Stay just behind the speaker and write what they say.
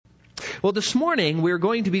Well, this morning we're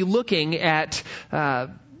going to be looking at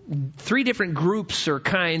three different groups or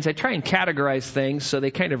kinds. I try and categorize things so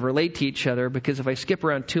they kind of relate to each other, because if I skip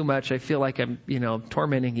around too much, I feel like I'm,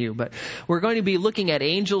 tormenting you. But we're going to be looking at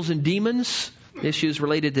angels and demons, issues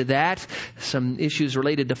related to that, some issues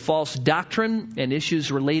related to false doctrine, and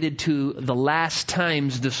issues related to the last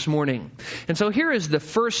times this morning. And so here is the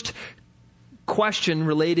first question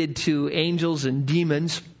related to angels and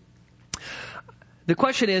demons. The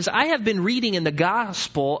question is, I have been reading in the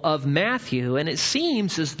Gospel of Matthew, and it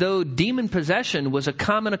seems as though demon possession was a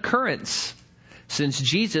common occurrence. Since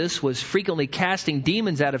Jesus was frequently casting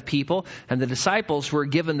demons out of people, and the disciples were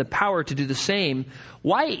given the power to do the same,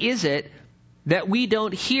 why is it that we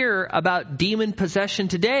don't hear about demon possession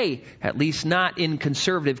today, at least not in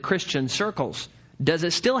conservative Christian circles? Does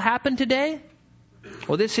it still happen today?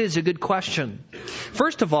 Well, this is a good question.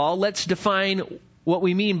 First of all, let's define what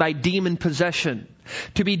we mean by demon possession.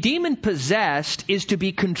 To be demon possessed is to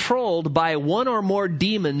be controlled by one or more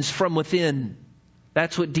demons from within.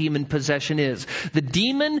 That's what demon possession is. The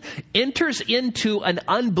demon enters into an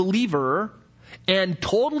unbeliever and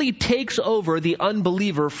totally takes over the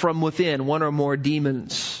unbeliever from within, one or more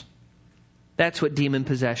demons. That's what demon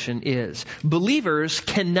possession is. Believers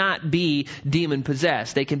cannot be demon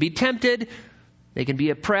possessed. They can be tempted, they can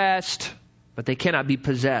be oppressed, but they cannot be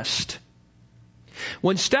possessed.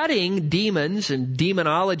 When studying demons and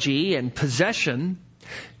demonology and possession,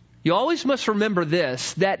 you always must remember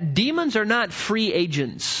this, that demons are not free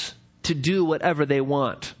agents to do whatever they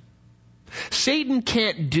want. Satan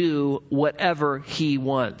can't do whatever he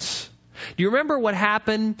wants. Do you remember what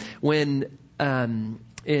happened when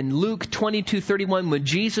in Luke 22:31, when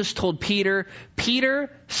Jesus told Peter,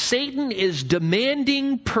 Satan is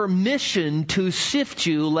demanding permission to sift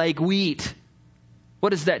you like wheat? What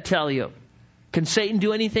does that tell you? Can Satan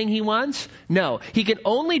do anything he wants? No. He can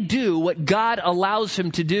only do what God allows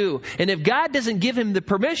him to do. And if God doesn't give him the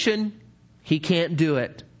permission, he can't do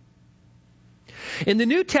it. In the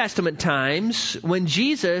New Testament times, when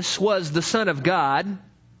Jesus was the Son of God,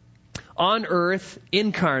 on earth,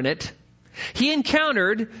 incarnate, he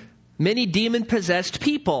encountered many demon-possessed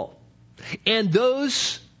people. And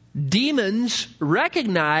those demons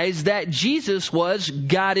recognized that Jesus was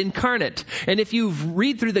God incarnate. And if you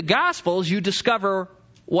read through the Gospels, you discover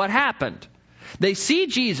what happened. They see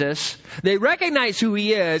Jesus, they recognize who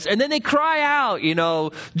he is, and then they cry out,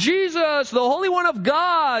 Jesus, the Holy One of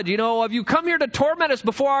God, have you come here to torment us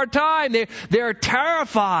before our time? They're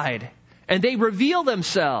terrified, and they reveal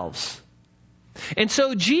themselves. And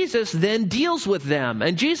so Jesus then deals with them.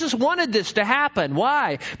 And Jesus wanted this to happen.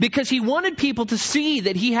 Why? Because he wanted people to see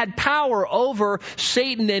that he had power over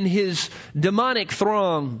Satan and his demonic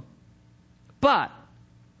throng. But,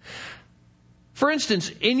 for instance,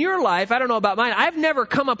 in your life, I don't know about mine, I've never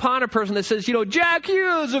come upon a person that says, Jack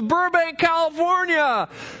Hughes of Burbank, California,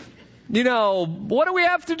 what do we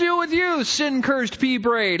have to do with you, sin-cursed pea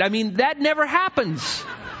braid? I mean, that never happens.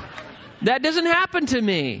 That doesn't happen to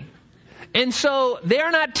me. And so they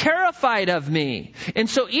are not terrified of me. And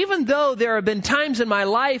so even though there have been times in my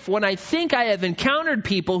life when I think I have encountered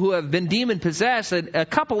people who have been demon-possessed, a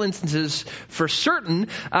couple instances for certain,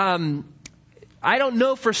 I don't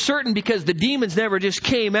know for certain because the demons never just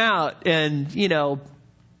came out and,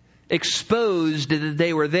 exposed that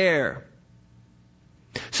they were there.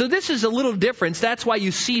 So this is a little difference. That's why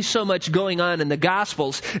you see so much going on in the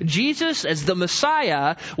Gospels. Jesus, as the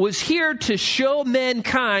Messiah, was here to show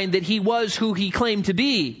mankind that he was who he claimed to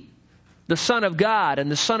be. The Son of God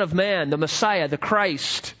and the Son of Man, the Messiah, the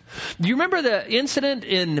Christ. Do you remember the incident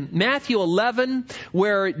in Matthew 11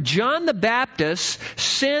 where John the Baptist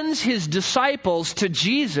sends his disciples to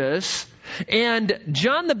Jesus? And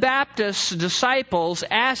John the Baptist's disciples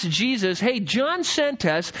asked Jesus, hey, John sent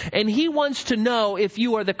us and he wants to know if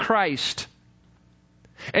you are the Christ.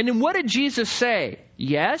 And then what did Jesus say?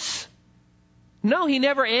 Yes? No, he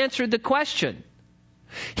never answered the question.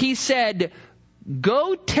 He said,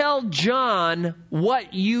 go tell John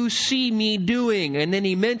what you see me doing. And then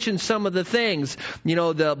he mentioned some of the things.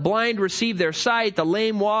 The blind receive their sight, the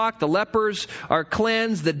lame walk, the lepers are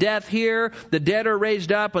cleansed, the deaf hear, the dead are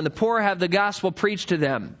raised up, and the poor have the gospel preached to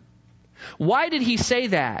them. Why did he say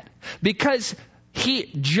that? Because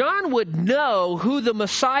John would know who the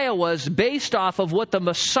Messiah was based off of what the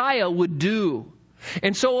Messiah would do.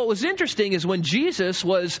 And so what was interesting is when Jesus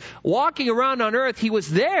was walking around on earth, he was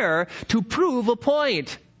there to prove a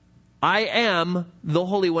point. I am the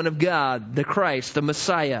Holy One of God, the Christ, the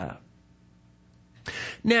Messiah.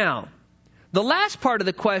 Now, the last part of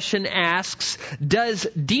the question asks, does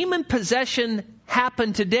demon possession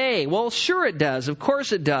happen today? Well, sure it does. Of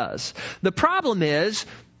course it does. The problem is,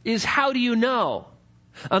 is how do you know?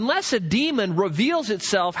 Unless a demon reveals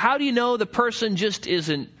itself, how do you know the person just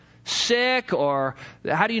isn't sick? Or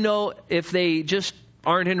how do you know if they just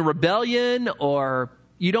aren't in rebellion? Or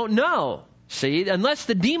you don't know. See, unless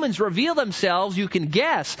the demons reveal themselves, you can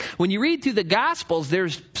guess. When you read through the Gospels,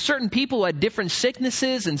 there's certain people who had different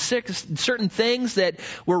sicknesses and certain things that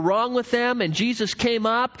were wrong with them. And Jesus came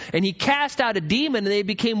up and He cast out a demon and they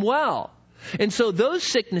became well. And so those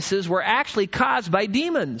sicknesses were actually caused by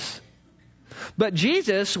demons. But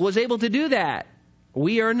Jesus was able to do that.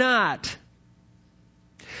 We are not.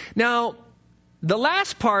 Now, the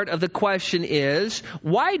last part of the question is,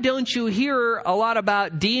 why don't you hear a lot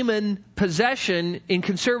about demon possession in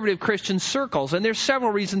conservative Christian circles? And there's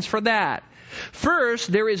several reasons for that.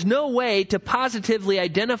 First, there is no way to positively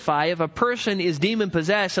identify if a person is demon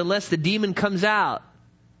possessed unless the demon comes out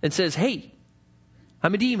and says, hey,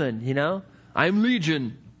 I'm a demon, I'm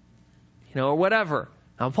Legion, or whatever.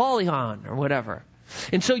 I'm Apollyon or whatever.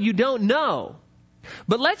 And so you don't know.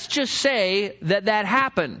 But let's just say that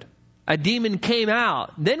happened. A demon came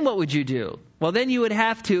out. Then what would you do? Well, then you would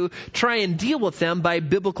have to try and deal with them by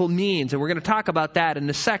biblical means. And we're going to talk about that in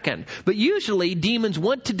a second. But usually demons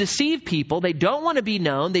want to deceive people. They don't want to be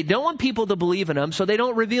known. They don't want people to believe in them, so they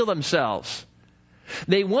don't reveal themselves.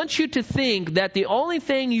 They want you to think that the only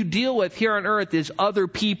thing you deal with here on earth is other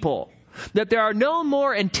people. That there are no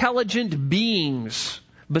more intelligent beings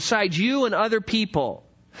besides you and other people.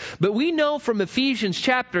 But we know from Ephesians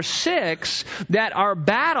chapter 6 that our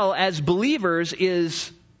battle as believers is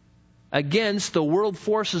against the world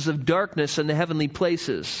forces of darkness in the heavenly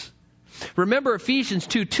places. Remember, Ephesians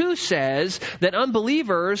 2:2 says that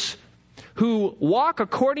unbelievers who walk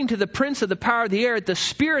according to the prince of the power of the air, the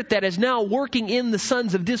spirit that is now working in the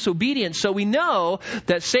sons of disobedience. So we know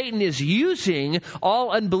that Satan is using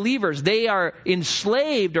all unbelievers. They are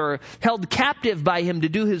enslaved or held captive by him to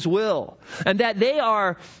do his will. And that they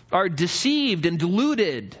are deceived and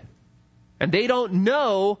deluded. And they don't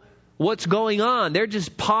know what's going on. They're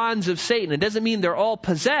just pawns of Satan. It doesn't mean they're all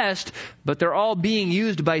possessed, but they're all being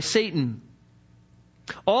used by Satan.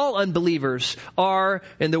 All unbelievers are,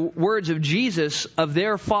 in the words of Jesus, of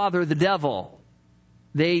their father the devil.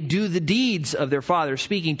 They do the deeds of their father,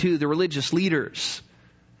 speaking to the religious leaders.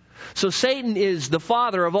 So Satan is the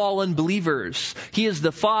father of all unbelievers. He is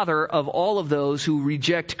the father of all of those who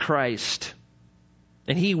reject Christ.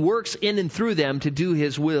 And he works in and through them to do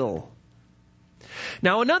his will.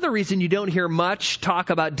 Now, another reason you don't hear much talk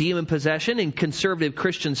about demon possession in conservative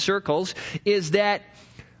Christian circles is that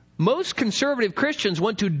most conservative Christians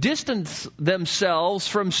want to distance themselves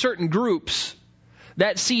from certain groups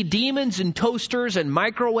that see demons in toasters and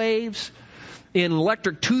microwaves, in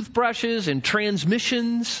electric toothbrushes and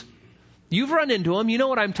transmissions. You've run into them. You know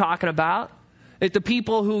what I'm talking about. It's the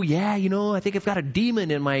people who, I think I've got a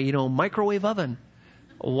demon in my, microwave oven.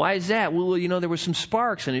 Why is that? Well, there were some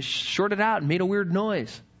sparks and it shorted out and made a weird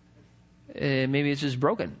noise. Maybe it's just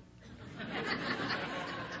broken.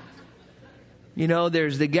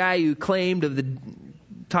 There's the guy who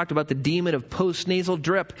talked about the demon of post-nasal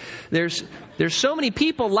drip. There's so many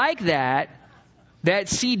people like that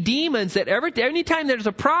see demons that anytime there's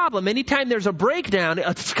a problem, anytime there's a breakdown,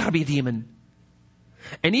 it's got to be a demon.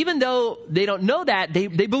 And even though they don't know that, they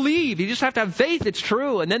believe. You just have to have faith it's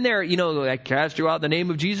true. And then they're, I cast you out in the name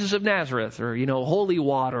of Jesus of Nazareth, or, holy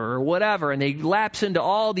water or whatever. And they lapse into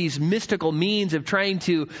all these mystical means of trying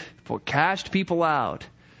to cast people out.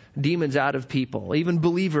 Demons out of people, even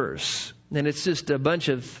believers. And it's just a bunch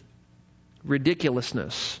of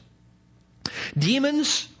ridiculousness.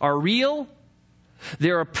 Demons are real.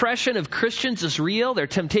 Their oppression of Christians is real. Their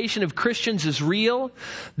temptation of Christians is real.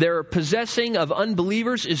 Their possessing of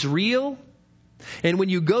unbelievers is real. And when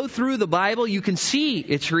you go through the Bible, you can see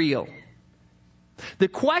it's real. The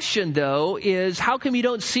question, though, is how come you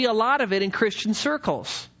don't see a lot of it in Christian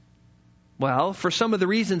circles? Well, for some of the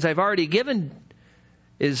reasons I've already given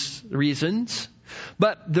is reasons.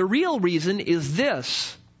 But the real reason is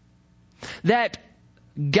this, that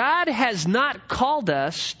God has not called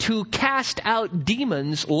us to cast out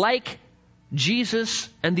demons like Jesus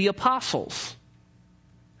and the apostles.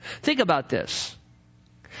 Think about this.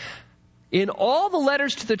 In all the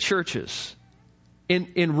letters to the churches,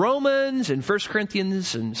 in Romans and 1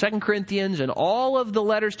 Corinthians and 2 Corinthians and all of the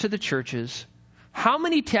letters to the churches, how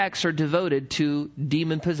many texts are devoted to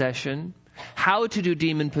demon possession, how to do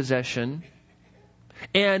demon possession,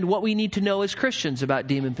 and what we need to know as Christians about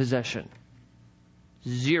demon possession?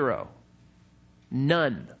 0.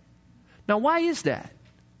 None. Now, why is that?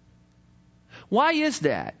 Why is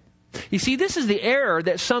that? You see, this is the error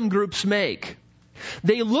that some groups make.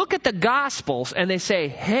 They look at the Gospels and they say,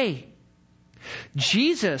 hey,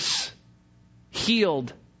 Jesus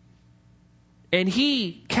healed, and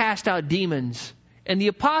He cast out demons. And the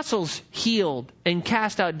apostles healed and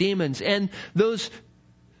cast out demons. And those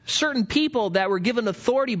certain people that were given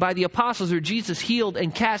authority by the apostles or Jesus healed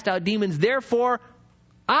and cast out demons. Therefore,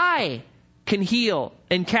 I can heal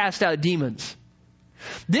and cast out demons.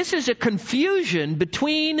 This is a confusion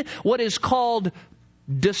between what is called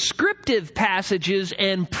descriptive passages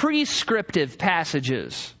and prescriptive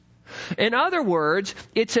passages. In other words,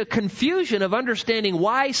 it's a confusion of understanding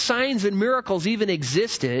why signs and miracles even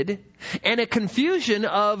existed, and a confusion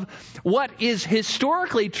of what is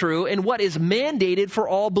historically true and what is mandated for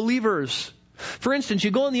all believers. For instance,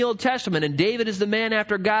 you go in the Old Testament, and David is the man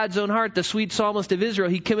after God's own heart, the sweet psalmist of Israel.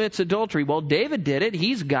 He commits adultery. Well, David did it.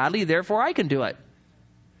 He's godly, therefore I can do it.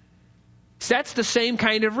 So that's the same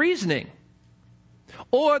kind of reasoning.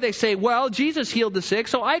 Or they say, well, Jesus healed the sick,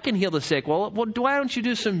 so I can heal the sick. Well, why don't you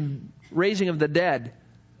do some raising of the dead?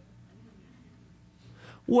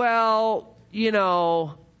 Well,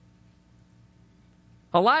 a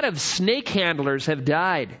lot of snake handlers have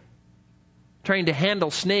died trying to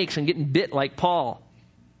handle snakes and getting bit like Paul.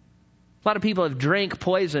 A lot of people have drank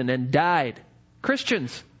poison and died.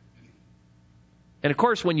 Christians. And of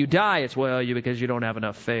course, when you die, it's, because you don't have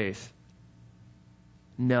enough faith.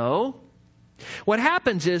 No. What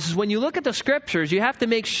happens is when you look at the Scriptures, you have to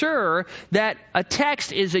make sure that a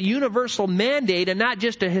text is a universal mandate and not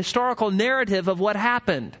just a historical narrative of what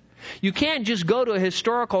happened. You can't just go to a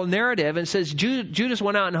historical narrative and says Judas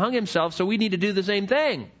went out and hung himself, so we need to do the same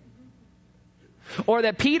thing. Or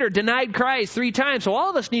that Peter denied Christ 3 times, so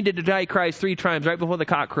all of us need to deny Christ 3 times right before the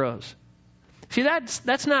cock crows. See,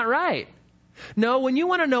 that's not right. No, when you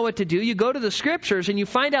want to know what to do, you go to the Scriptures and you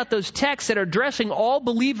find out those texts that are addressing all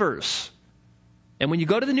believers. And when you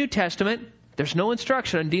go to the New Testament, there's no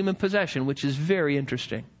instruction on demon possession, which is very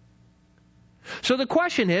interesting. So the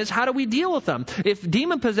question is, how do we deal with them? If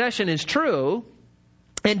demon possession is true,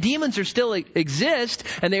 and demons are still exist,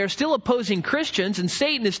 and they are still opposing Christians, and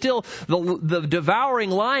Satan is still the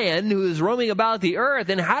devouring lion who is roaming about the earth,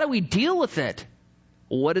 then how do we deal with it?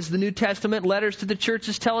 What does the New Testament letters to the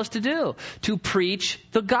churches tell us to do? To preach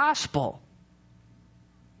the gospel.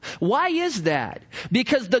 Why is that?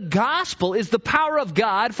 Because the gospel is the power of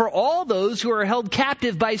God for all those who are held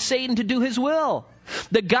captive by Satan to do his will.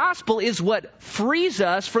 The gospel is what frees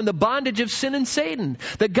us from the bondage of sin and Satan.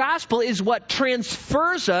 The gospel is what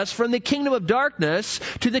transfers us from the kingdom of darkness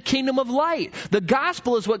to the kingdom of light. The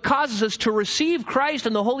gospel is what causes us to receive Christ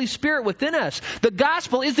and the Holy Spirit within us. The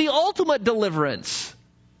gospel is the ultimate deliverance.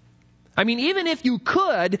 I mean, even if you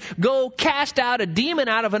could go cast out a demon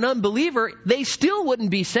out of an unbeliever, they still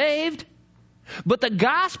wouldn't be saved. But the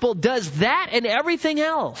gospel does that and everything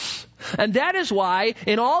else. And that is why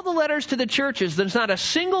in all the letters to the churches, there's not a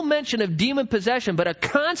single mention of demon possession, but a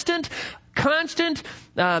constant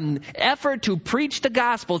effort to preach the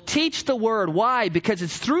gospel, teach the word. Why? Because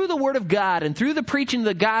it's through the word of God and through the preaching of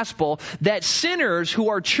the gospel that sinners who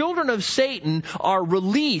are children of Satan are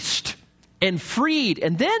released and freed.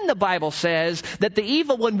 And then the Bible says that the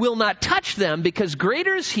evil one will not touch them, because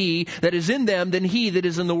greater is he that is in them than he that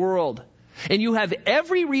is in the world. And you have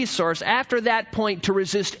every resource after that point to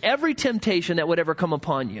resist every temptation that would ever come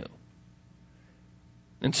upon you.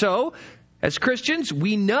 And so, as Christians,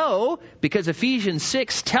 we know, because Ephesians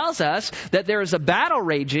 6 tells us that there is a battle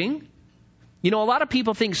raging. A lot of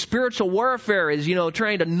people think spiritual warfare is,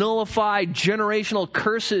 trying to nullify generational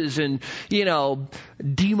curses and,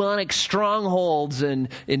 demonic strongholds and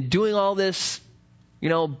doing all this,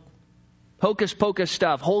 hocus pocus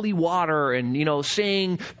stuff, holy water and,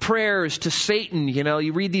 saying prayers to Satan.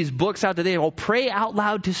 You read these books out today, pray out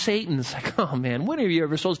loud to Satan. It's like, oh man, when are you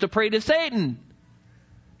ever supposed to pray to Satan?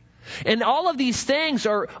 And all of these things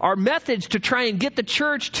are methods to try and get the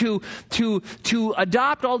church to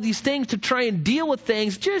adopt all these things, to try and deal with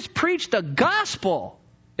things. Just preach the gospel.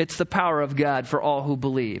 It's the power of God for all who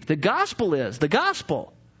believe. The gospel is the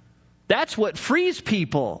gospel. That's what frees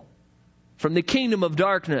people from the kingdom of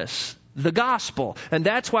darkness. The gospel. And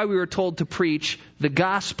that's why we were told to preach the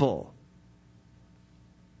gospel.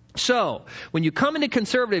 So, when you come into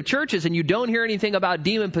conservative churches and you don't hear anything about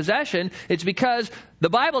demon possession, it's because the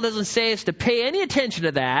Bible doesn't say us to pay any attention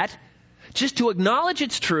to that, just to acknowledge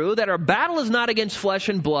it's true, that our battle is not against flesh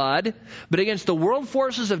and blood, but against the world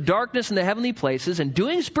forces of darkness in the heavenly places. And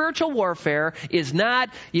doing spiritual warfare is not,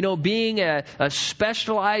 being a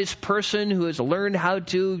specialized person who has learned how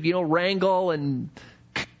to, wrangle and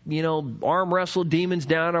arm wrestle demons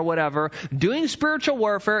down or whatever. Doing spiritual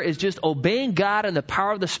warfare is just obeying God and the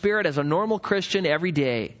power of the Spirit as a normal Christian every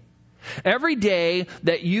day. Every day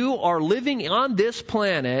that you are living on this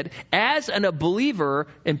planet as a believer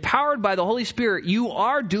empowered by the Holy Spirit, you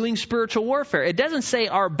are doing spiritual warfare. It doesn't say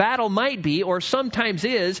our battle might be or sometimes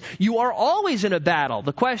is. You are always in a battle.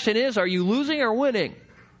 The question is, are you losing or winning?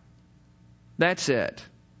 That's it.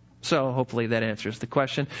 So hopefully that answers the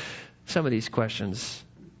question. Some of these questions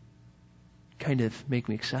kind of make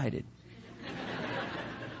me excited.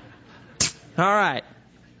 All right.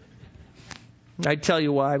 I'd tell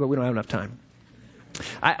you why, but we don't have enough time.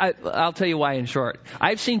 I'll tell you why in short.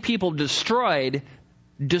 I've seen people destroyed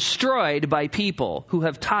by people who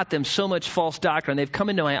have taught them so much false doctrine. They've come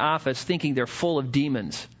into my office thinking they're full of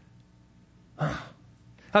demons.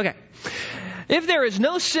 Okay. If there is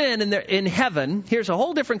no sin in heaven, here's a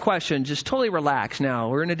whole different question. Just totally relax now.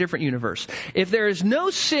 We're in a different universe. If there is no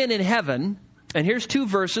sin in heaven, and here's two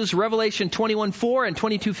verses, Revelation 21:4 and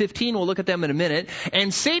 22:15. We'll look at them in a minute.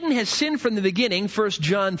 And Satan has sinned from the beginning, 1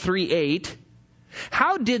 John 3:8.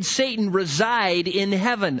 How did Satan reside in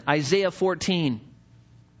heaven? Isaiah 14.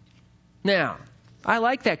 Now, I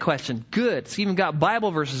like that question. Good. It's even got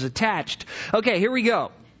Bible verses attached. Okay, here we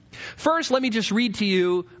go. First, let me just read to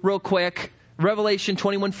you real quick Revelation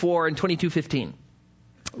 21:4 and 22:15.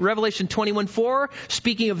 Revelation 21:4,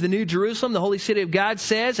 speaking of the New Jerusalem, the holy city of God,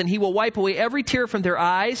 says, and he will wipe away every tear from their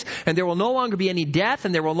eyes, and there will no longer be any death,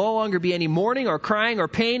 and there will no longer be any mourning or crying or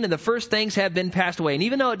pain, and the first things have been passed away. And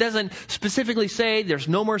even though it doesn't specifically say there's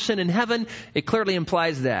no more sin in heaven, it clearly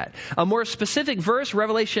implies that. A more specific verse,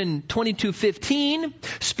 Revelation 22:15,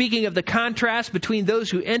 speaking of the contrast between those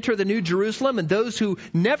who enter the New Jerusalem and those who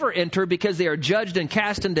never enter because they are judged and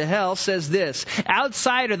cast into hell, says this: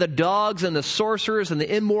 outside are the dogs and the sorcerers and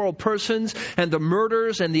the immoral persons and the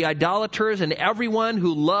murderers and the idolaters and everyone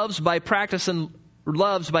who loves and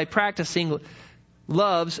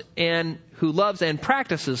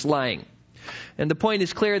practices lying. And the point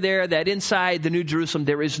is clear there that inside the New Jerusalem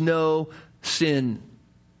there is no sin.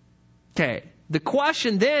 Okay. The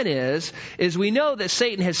question then is we know that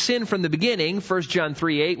Satan has sinned from the beginning, 1 John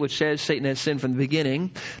 3:8, which says Satan has sinned from the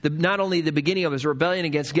beginning. Not only the beginning of his rebellion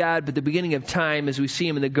against God, but the beginning of time as we see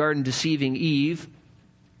him in the garden deceiving Eve.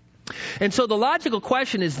 And so the logical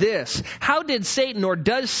question is this: how did Satan, or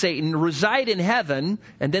does Satan, reside in heaven?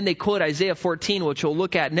 And then they quote Isaiah 14, which we'll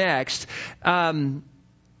look at next.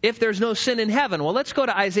 If there's no sin in heaven. Well, let's go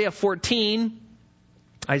to Isaiah 14.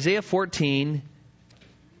 Isaiah 14.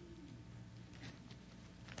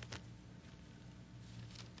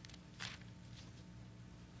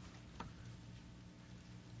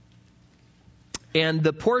 And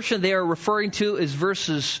the portion they are referring to is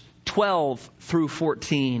verses 12 through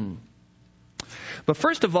 14. But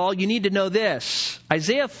first of all, you need to know this.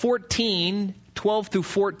 Isaiah 14, 12 through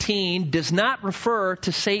 14 does not refer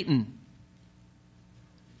to Satan.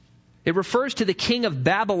 It refers to the king of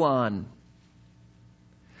Babylon.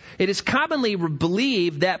 It is commonly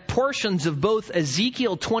believed that portions of both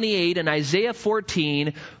Ezekiel 28 and Isaiah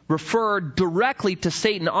 14 refer directly to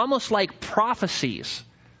Satan, almost like prophecies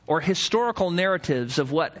or historical narratives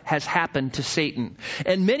of what has happened to Satan.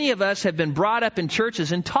 And many of us have been brought up in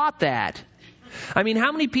churches and taught that. I mean,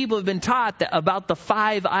 how many people have been taught about the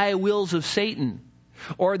 5 I wills of Satan?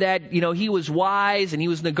 Or that, he was wise and he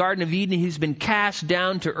was in the Garden of Eden and he's been cast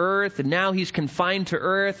down to earth and now he's confined to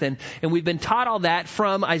earth. And we've been taught all that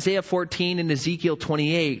from Isaiah 14 and Ezekiel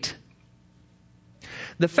 28.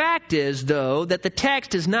 The fact is, though, that the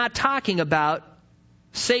text is not talking about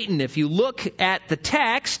Satan. If you look at the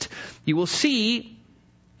text, you will see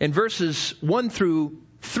in verses 1 through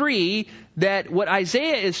 3 that what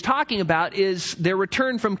Isaiah is talking about is their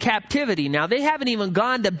return from captivity. Now, they haven't even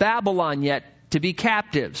gone to Babylon yet to be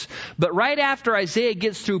captives. But right after Isaiah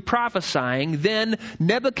gets through prophesying, then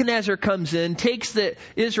Nebuchadnezzar comes in, takes the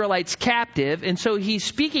Israelites captive, and so he's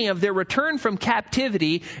speaking of their return from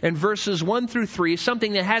captivity in verses 1 through 3,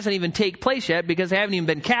 something that hasn't even taken place yet because they haven't even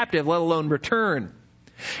been captive, let alone return.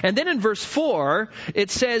 And then in verse 4,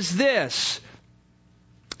 it says this: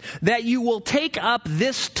 that you will take up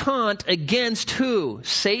this taunt against who?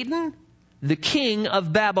 Satan, the king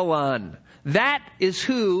of Babylon. That is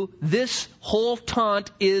who this whole taunt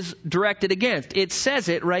is directed against. It says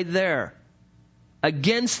it right there.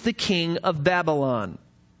 Against the king of Babylon.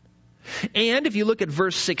 And if you look at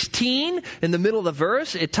verse 16, in the middle of the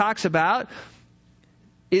verse, it talks about,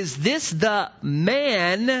 is this the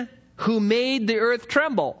man who made the earth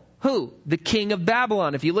tremble? Who? The king of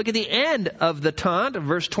Babylon. If you look at the end of the taunt,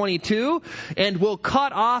 verse 22, and will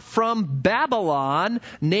cut off from Babylon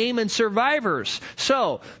name and survivors.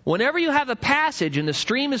 So, whenever you have a passage and the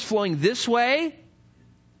stream is flowing this way,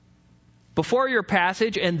 before your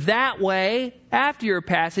passage, and that way after your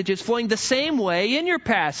passage is flowing the same way in your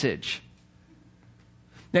passage.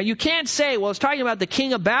 Now, you can't say, well, it's talking about the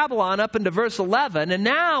king of Babylon up into verse 11, and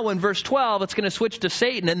now in verse 12 it's going to switch to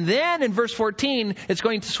Satan, and then in verse 14 it's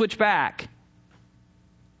going to switch back.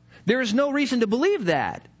 There is no reason to believe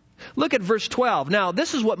that. Look at verse 12. Now,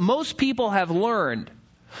 this is what most people have learned.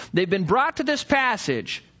 They've been brought to this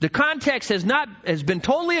passage. The context has been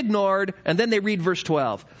totally ignored, and then they read verse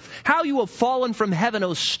 12. How you have fallen from heaven,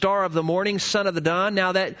 O star of the morning, son of the dawn.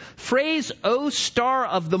 Now, that phrase, O star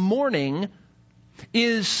of the morning,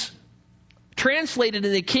 is translated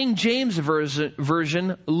in the King James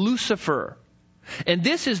version, Lucifer. And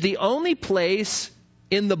this is the only place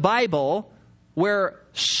in the Bible where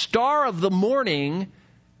star of the morning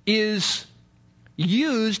is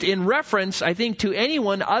used in reference, I think, to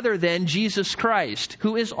anyone other than Jesus Christ,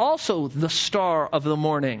 who is also the star of the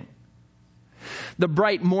morning. The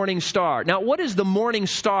bright morning star. Now, what is the morning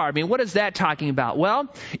star? I mean, what is that talking about?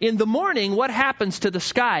 Well, in the morning, what happens to the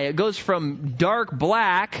sky? It goes from dark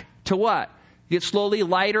black to what? It gets slowly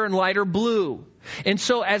lighter and lighter blue. And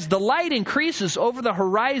so as the light increases over the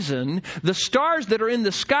horizon, the stars that are in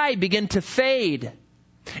the sky begin to fade.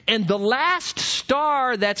 And the last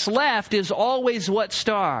star that's left is always what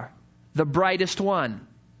star? The brightest one.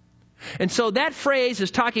 And so that phrase is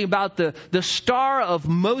talking about the star of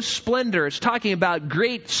most splendor. It's talking about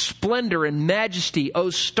great splendor and majesty, O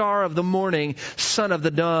star of the morning, son of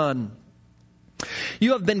the dawn.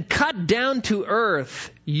 You have been cut down to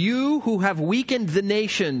earth, you who have weakened the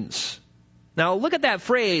nations. Now look at that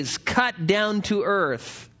phrase, cut down to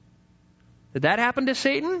earth. Did that happen to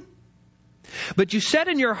Satan? But you said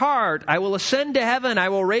in your heart, I will ascend to heaven. I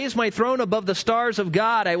will raise my throne above the stars of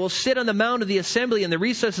God. I will sit on the mount of the assembly in the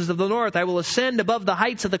recesses of the north. I will ascend above the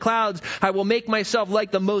heights of the clouds. I will make myself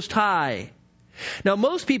like the Most High. Now,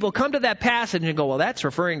 most people come to that passage and go, well, that's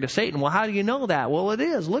referring to Satan. Well, how do you know that? Well, it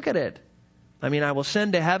is. Look at it. I mean, I will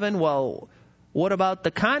ascend to heaven. Well, what about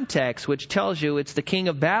the context, which tells you it's the king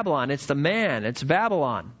of Babylon? It's the man. It's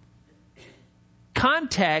Babylon.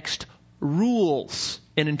 Context rules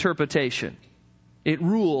in interpretation. It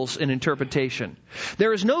rules in interpretation.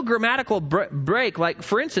 There is no grammatical break. Like,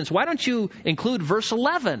 for instance, why don't you include verse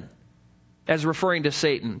 11 as referring to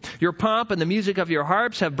Satan? Your pomp and the music of your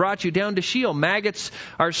harps have brought you down to Sheol. Maggots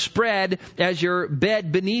are spread as your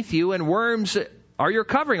bed beneath you, and worms are your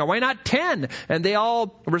covering. Or why not 10? And they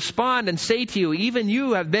all respond and say to you, even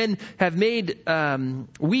you have made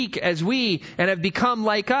weak as we, and have become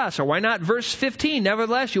like us. Or why not verse 15?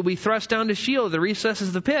 Nevertheless, you'll be thrust down to Sheol, the recesses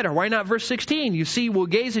of the pit. Or why not verse 16? You see, we'll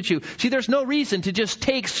gaze at you. See, there's no reason to just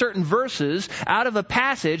take certain verses out of a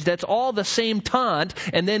passage that's all the same taunt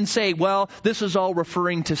and then say, well, this is all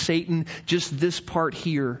referring to Satan, just this part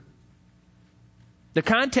here. The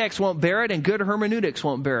context won't bear it, and good hermeneutics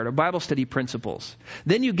won't bear it, or Bible study principles.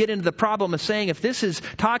 Then you get into the problem of saying if this is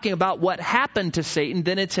talking about what happened to Satan,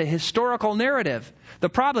 then it's a historical narrative. The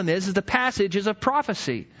problem is the passage is a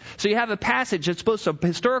prophecy. So you have a passage that's both a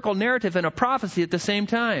historical narrative and a prophecy at the same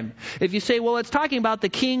time. If you say, well, it's talking about the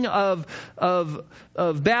king of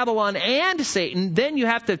Babylon and Satan, then you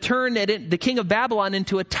have to turn the king of Babylon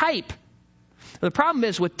into a type. The problem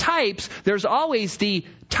is with types, there's always the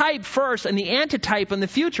type first and the antitype in the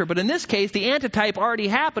future. But in this case, the antitype already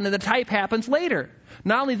happened and the type happens later.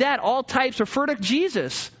 Not only that, all types refer to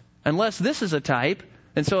Jesus, unless this is a type.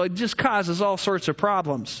 And so it just causes all sorts of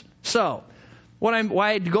problems. So,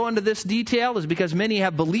 why I go into this detail is because many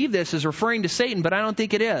have believed this is referring to Satan, but I don't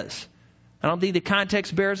think it is. I don't think the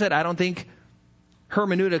context bears it. I don't think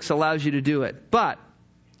hermeneutics allows you to do it. But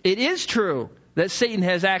it is true that Satan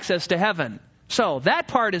has access to heaven. So that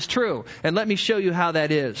part is true. And let me show you how that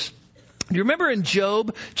is. Do you remember in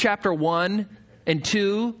Job chapter 1 and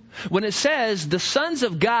 2, when it says the sons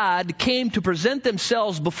of God came to present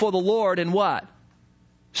themselves before the Lord, and what?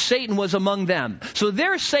 Satan was among them. So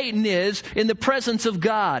there Satan is in the presence of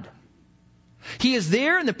God. He is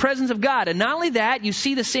there in the presence of God. And not only that, you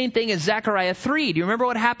see the same thing as Zechariah 3. Do you remember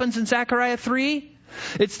what happens in Zechariah 3?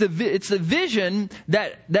 It's the vision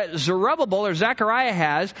that Zerubbabel or Zechariah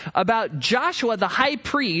has about Joshua the high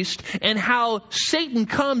priest, and how Satan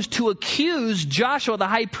comes to accuse Joshua the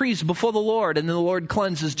high priest before the Lord, and then the Lord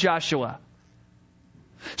cleanses Joshua.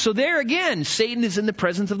 So there again, Satan is in the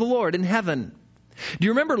presence of the Lord in heaven. Do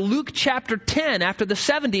you remember Luke chapter 10, after the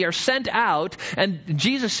 70 are sent out, and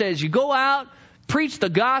Jesus says, you go out, preach the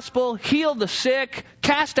gospel, heal the sick,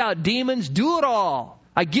 cast out demons, do it all.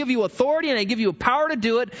 I give you authority and I give you power to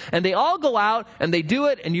do it. And they all go out and they do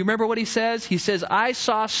it. And you remember what he says? He says, I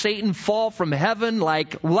saw Satan fall from heaven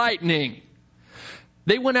like lightning.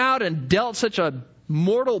 They went out and dealt such a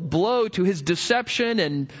mortal blow to his deception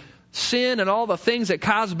and sin and all the things that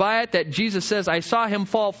caused by it, that Jesus says, I saw him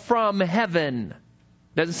fall from heaven.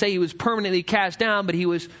 Doesn't say he was permanently cast down, but he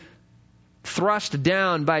was thrust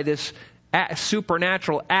down by this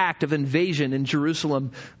supernatural act of invasion in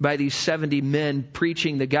Jerusalem by these 70 men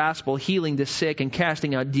preaching the gospel, healing the sick, and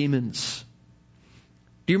casting out demons.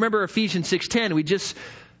 Do you remember Ephesians 6:10? We just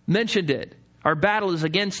mentioned it. Our battle is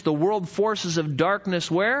against the world forces of darkness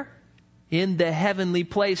where? In the heavenly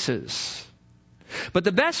places. But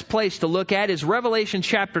the best place to look at is Revelation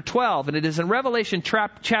chapter 12. And it is in Revelation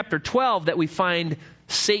chapter 12 that we find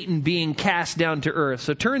Satan being cast down to earth.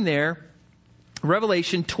 So turn there.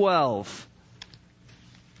 Revelation 12.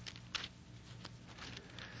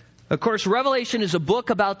 Of course, Revelation is a book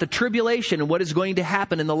about the tribulation and what is going to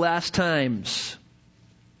happen in the last times.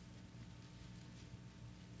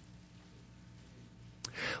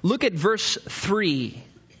 Look at verse 3.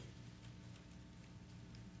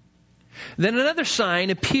 Then another sign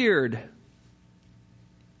appeared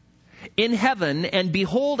in heaven, and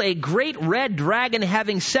behold, a great red dragon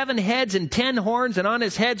having 7 heads and 10 horns, and on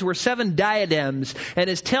his heads were 7 diadems, and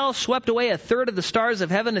his tail swept away a third of the stars of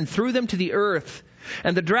heaven and threw them to the earth.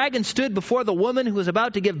 And the dragon stood before the woman who was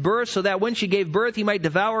about to give birth, so that when she gave birth, he might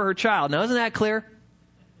devour her child. Now, isn't that clear?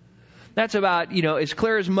 That's about, as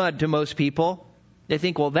clear as mud to most people. They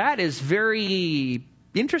think, well, that is very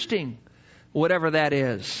interesting, whatever that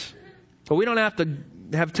is. But we don't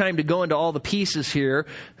have time to go into all the pieces here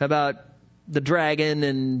about the dragon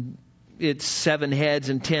and its 7 heads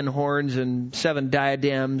and 10 horns and 7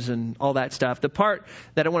 diadems and all that stuff. The part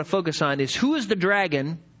that I want to focus on is, who is the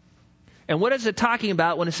dragon, and what is it talking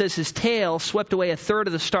about when it says his tail swept away a third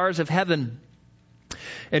of the stars of heaven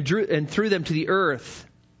and threw them to the earth?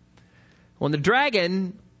 When the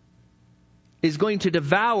dragon is going to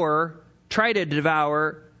try to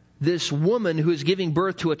devour this woman who is giving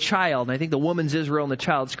birth to a child. And I think the woman's Israel and the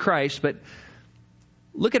child's Christ. But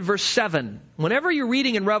look at verse 7. Whenever you're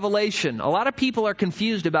reading in Revelation, a lot of people are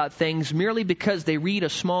confused about things merely because they read a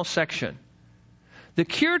small section. The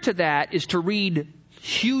cure to that is to read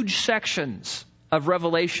huge sections of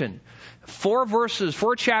Revelation. 4 verses,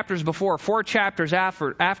 4 chapters before, 4 chapters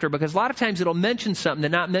after, because a lot of times it'll mention something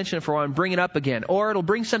and not mention it for a while and bring it up again. Or it'll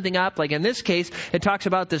bring something up, like in this case, it talks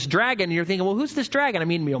about this dragon, and you're thinking, well, who's this dragon? I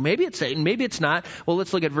mean, maybe it's Satan, maybe it's not. Well,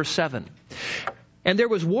 let's look at verse 7. And there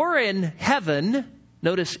was war in heaven.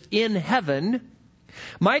 Notice, in heaven.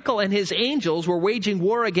 Michael and his angels were waging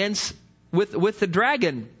war with the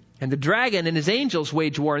dragon. And the dragon and his angels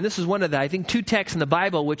wage war. And this is one of the, 2 texts in the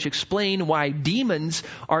Bible which explain why demons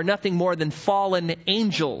are nothing more than fallen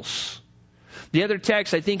angels. The other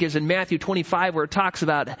text, I think, is in Matthew 25, where it talks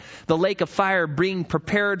about the lake of fire being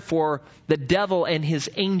prepared for the devil and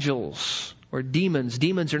his angels, or demons.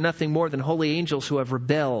 Demons are nothing more than holy angels who have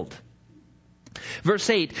rebelled. Verse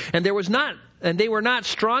 8, and they were not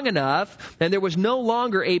strong enough, and there was no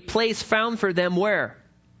longer a place found for them where?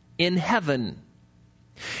 In heaven.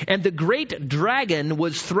 And the great dragon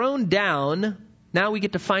was thrown down. Now we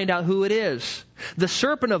get to find out who it is. The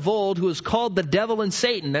serpent of old, who is called the devil and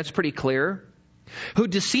Satan. That's pretty clear. Who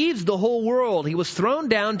deceives the whole world. He was thrown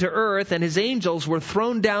down to earth, and his angels were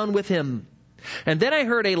thrown down with him. And then I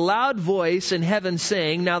heard a loud voice in heaven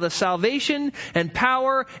saying, now the salvation and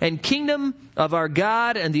power and kingdom of our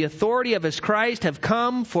God and the authority of his Christ have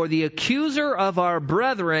come, for the accuser of our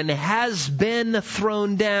brethren has been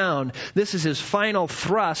thrown down. This is his final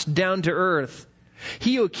thrust down to earth.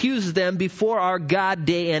 He who accuses them before our God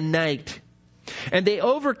day and night. And they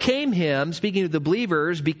overcame him, speaking of the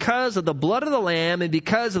believers, because of the blood of the Lamb and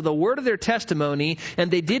because of the word of their testimony, and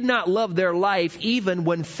they did not love their life even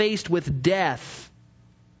when faced with death.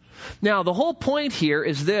 Now, the whole point here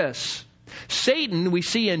is this. Satan, we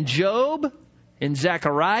see in Job, in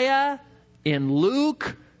Zechariah, in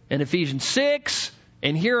Luke, in Ephesians 6,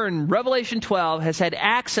 and here in Revelation 12, has had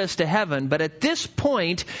access to heaven, but at this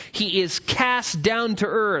point, he is cast down to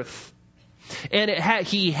earth. And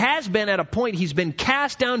he has been at a point, he's been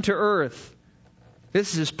cast down to earth.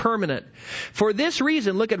 This is permanent. For this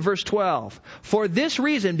reason, look at verse 12. For this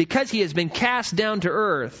reason, because he has been cast down to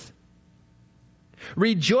earth,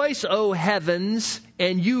 rejoice, O heavens,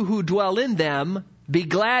 and you who dwell in them. Be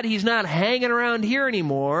glad he's not hanging around here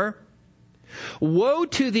anymore. Woe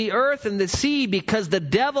to the earth and the sea, because the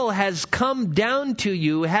devil has come down to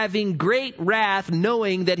you, having great wrath,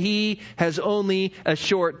 knowing that he has only a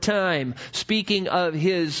short time. Speaking of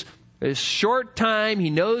his short time, he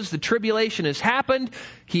knows the tribulation has happened.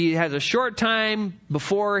 He has a short time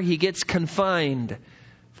before he gets confined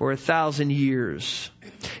for 1,000 years.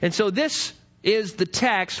 And so this is the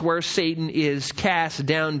text where Satan is cast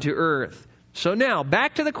down to earth. So now,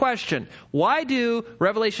 back to the question. Why do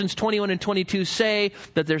Revelations 21 and 22 say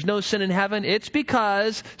that there's no sin in heaven? It's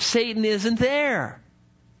because Satan isn't there.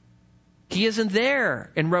 He isn't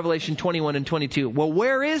there in Revelation 21 and 22. Well,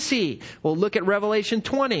 where is he? Well, look at Revelation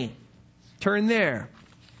 20. Turn there.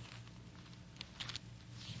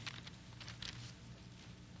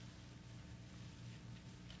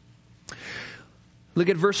 Look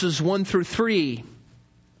at verses 1 through 3.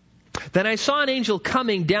 Then I saw an angel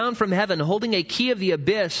coming down from heaven, holding a key of the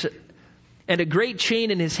abyss and a great chain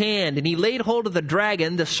in his hand. And he laid hold of the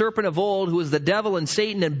dragon, the serpent of old, who is the devil and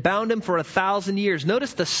Satan, and bound him for 1,000 years.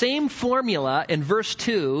 Notice the same formula in verse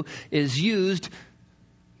 2 is used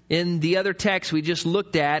in the other text we just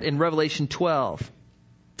looked at in Revelation 12.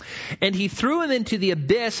 And he threw him into the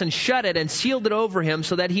abyss and shut it and sealed it over him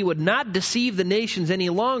so that he would not deceive the nations any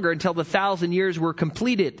longer until the 1,000 years were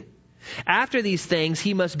completed. After these things,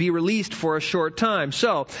 he must be released for a short time.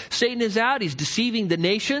 So, Satan is out. He's deceiving the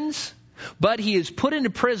nations, but he is put into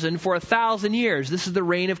prison for 1,000 years. This is the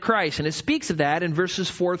reign of Christ. And it speaks of that in verses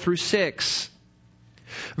 4 through 6.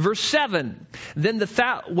 Verse 7, then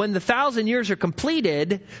when the 1,000 years are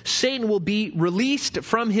completed, Satan will be released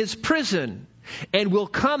from his prison and will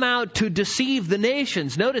come out to deceive the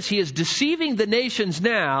nations. Notice he is deceiving the nations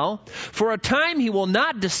now. For a time he will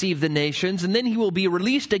not deceive the nations, and then he will be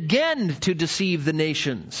released again to deceive the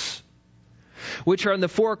nations, which are in the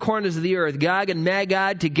four corners of the earth, Gog and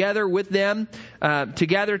Magog, together with them, to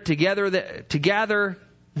gather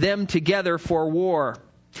them together for war.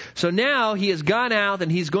 So now he has gone out and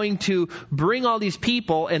he's going to bring all these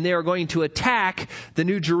people, and they are going to attack the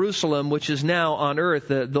New Jerusalem, which is now on earth,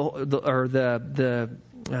 the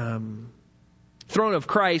throne of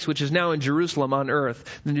Christ, which is now in Jerusalem on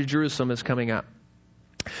earth. The New Jerusalem is coming up.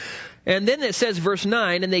 And then it says, verse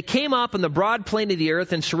 9, and they came up on the broad plain of the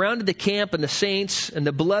earth and surrounded the camp and the saints and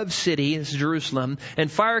the beloved city, this is Jerusalem, and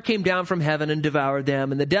fire came down from heaven and devoured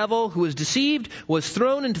them. And the devil who was deceived was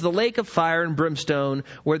thrown into the lake of fire and brimstone,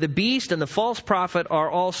 where the beast and the false prophet are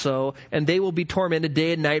also, and they will be tormented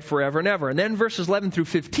day and night forever and ever. And then verses 11 through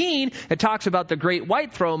 15, it talks about the great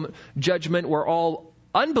white throne judgment, where all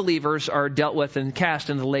unbelievers are dealt with and cast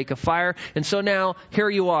into the lake of fire. And so now, here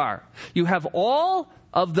you are. You have all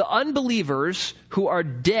of the unbelievers who are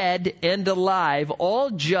dead and alive, all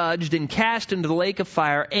judged and cast into the lake of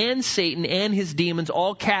fire, and Satan and his demons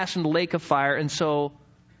all cast into the lake of fire. And so,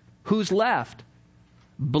 who's left?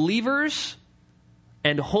 Believers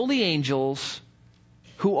and holy angels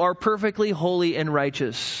who are perfectly holy and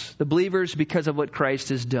righteous. The believers because of what Christ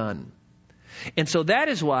has done. And so that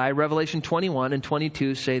is why Revelation 21 and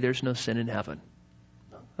 22 say there's no sin in heaven.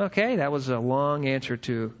 Okay, that was a long answer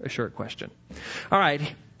to a short question. All right,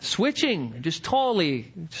 switching, just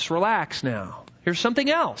relax now. Here's something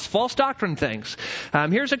else, false doctrine things.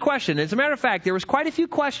 Here's a question. As a matter of fact, there was quite a few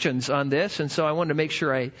questions on this, and so I wanted to make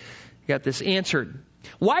sure I got this answered.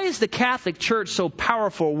 Why is the Catholic Church so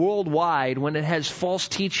powerful worldwide when it has false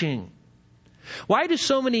teaching? Why do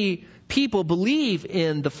so many people believe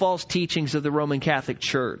in the false teachings of the Roman Catholic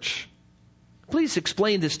Church? Please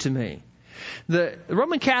explain this to me. The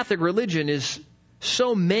Roman Catholic religion is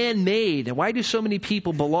so man-made. Why do so many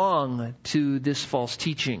people belong to this false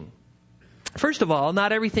teaching? First of all,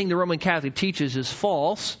 not everything the Roman Catholic teaches is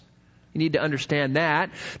false. You need to understand that.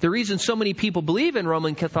 The reason so many people believe in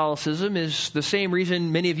Roman Catholicism is the same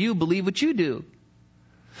reason many of you believe what you do.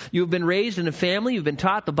 You've been raised in a family. You've been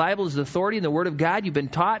taught the Bible is the authority and the Word of God. You've been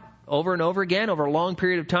taught over and over again over a long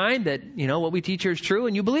period of time that, what we teach here is true,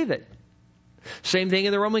 and you believe it. Same thing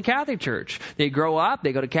in the Roman Catholic Church. They grow up,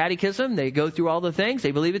 they go to catechism, they go through all the things,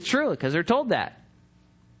 they believe it's true because they're told that.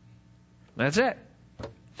 That's it.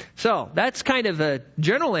 So, that's kind of a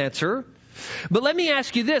general answer. But let me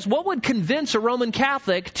ask you this. What would convince a Roman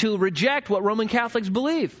Catholic to reject what Roman Catholics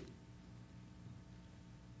believe?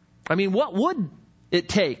 I mean, what would it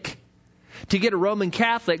take to get a Roman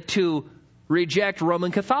Catholic to reject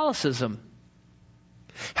Roman Catholicism?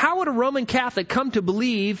 How would a Roman Catholic come to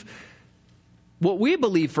believe what we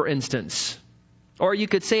believe, for instance? Or you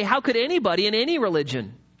could say, how could anybody in any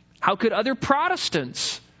religion? How could other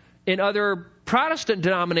Protestants in other Protestant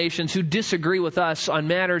denominations who disagree with us on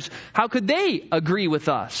matters, how could they agree with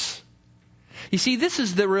us? You see, this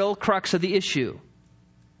is the real crux of the issue.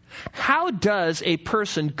 How does a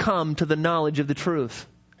person come to the knowledge of the truth?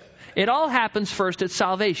 It all happens first at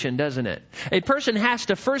salvation, doesn't it? A person has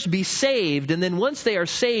to first be saved, and then once they are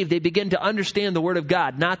saved, they begin to understand the Word of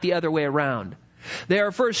God, not the other way around. They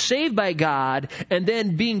are first saved by God, and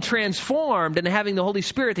then being transformed and having the Holy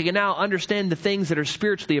Spirit, they can now understand the things that are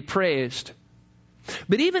spiritually appraised.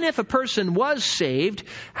 But even if a person was saved,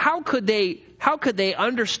 how could they how could they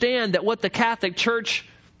understand that what the Catholic Church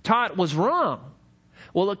taught was wrong?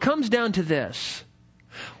 Well, it comes down to this.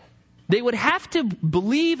 They would have to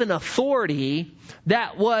believe an authority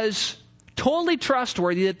that was totally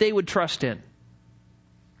trustworthy, that they would trust in.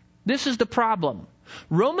 This is the problem.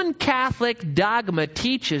 Roman Catholic dogma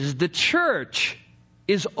teaches the church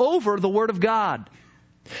is over the Word of God.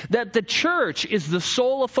 That the church is the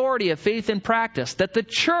sole authority of faith and practice. That the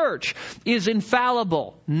church is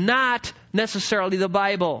infallible, not necessarily the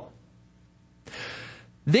Bible.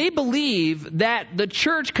 They believe that the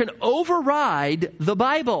church can override the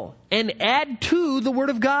Bible and add to the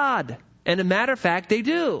Word of God. And as a matter of fact, they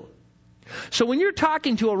do. So when you're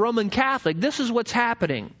talking to a Roman Catholic, this is what's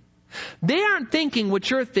happening. They aren't thinking what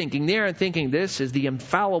you're thinking. They aren't thinking this is the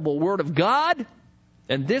infallible Word of God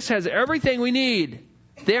and this has everything we need.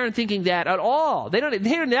 They aren't thinking that at all.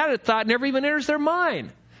 That thought never even enters their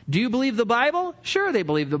mind. Do you believe the Bible? Sure, they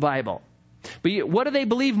believe the Bible. But what do they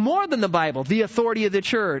believe more than the Bible? The authority of the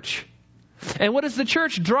church. And what does the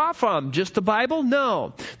church draw from? Just the Bible?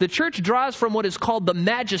 No. The church draws from what is called the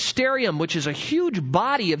magisterium, which is a huge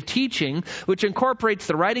body of teaching, which incorporates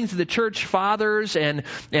the writings of the church fathers and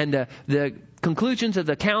the conclusions of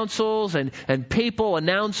the councils and papal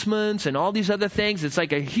announcements and all these other things. It's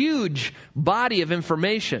like a huge body of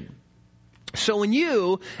information. So when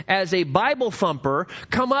you, as a Bible thumper,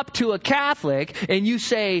 come up to a Catholic and you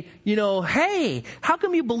say, hey, how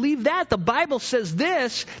come you believe that? The Bible says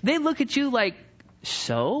this. They look at you like,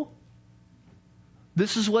 so?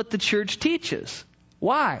 This is what the church teaches.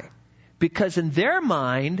 Why? Because in their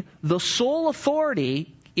mind, the sole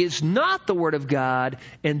authority is not the Word of God.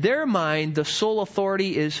 In their mind, the sole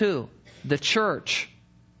authority is who? The church.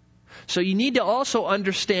 So you need to also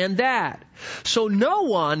understand that. So no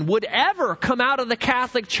one would ever come out of the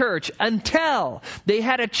Catholic Church until they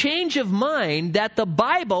had a change of mind that the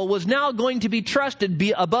Bible was now going to be trusted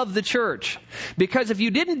above the church. Because if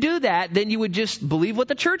you didn't do that, then you would just believe what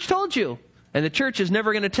the church told you. And the church is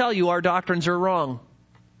never going to tell you our doctrines are wrong.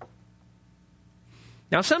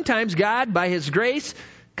 Now sometimes God, by His grace,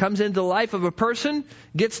 comes into the life of a person,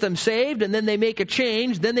 gets them saved, and then they make a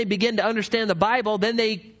change. Then they begin to understand the Bible. Then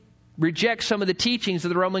they reject some of the teachings of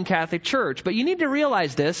the Roman Catholic Church. But you need to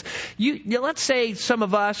realize this. Let's say some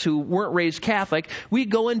of us who weren't raised Catholic, we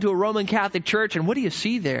go into a Roman Catholic church, and what do you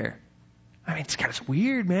see there? I mean, it's kind of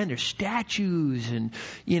weird, man. There's statues and,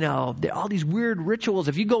 all these weird rituals.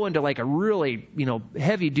 If you go into like a really,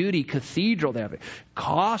 heavy-duty cathedral, they have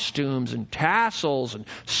costumes and tassels and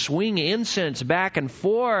swing incense back and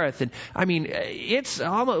forth. And, I mean, it's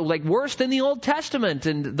almost like worse than the Old Testament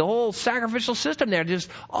and the whole sacrificial system there. Just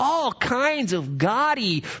all kinds of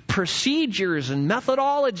gaudy procedures and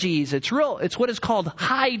methodologies. It's what is called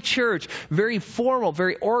high church. Very formal,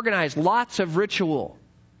 very organized, lots of ritual.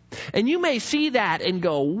 And you may see that and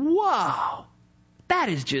go, whoa, that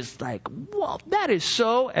is just like, whoa, that is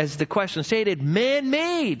so, as the question stated,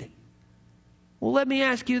 man-made. Well, let me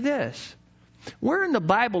ask you this. Where in the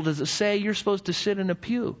Bible does it say you're supposed to sit in a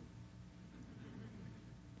pew?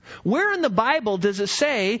 Where in the Bible does it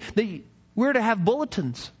say that we're to have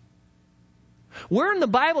bulletins? Where in the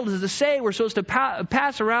Bible does it say we're supposed to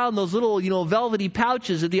pass around those little, velvety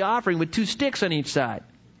pouches of the offering with 2 sticks on each side?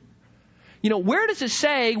 Where does it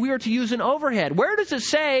say we are to use an overhead? Where does it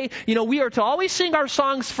say, we are to always sing our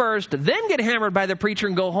songs first, then get hammered by the preacher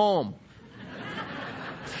and go home?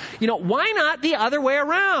 Why not the other way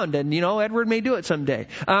around? And, Edward may do it someday.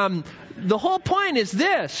 The whole point is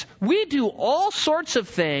this. We do all sorts of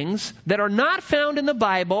things that are not found in the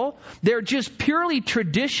Bible. They're just purely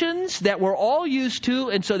traditions that we're all used to,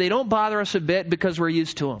 and so they don't bother us a bit because we're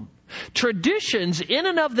used to them. Traditions in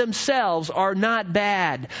and of themselves are not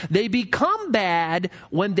bad. They become bad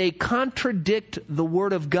when they contradict the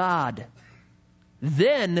Word of God.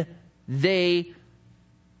 Then they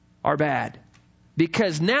are bad.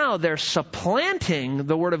 Because now they're supplanting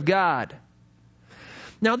the Word of God.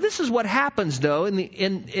 Now this is what happens though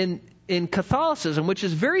in Catholicism, which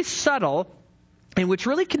is very subtle and which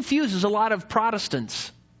really confuses a lot of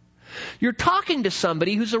Protestants. You're talking to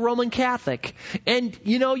somebody who's a Roman Catholic, and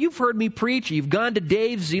you've heard me preach, you've gone to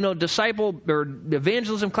Dave's disciple or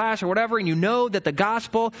evangelism class or whatever, and you know that the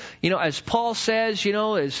gospel, as Paul says,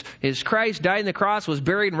 is Christ died on the cross, was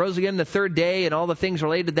buried and rose again the 3rd day, and all the things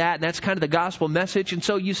related to that, and that's kind of the gospel message. And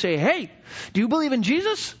so you say, hey, do you believe in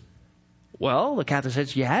Jesus? Well, the Catholic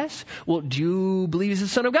says, yes. Well, do you believe He's the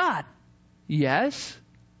Son of God? Yes.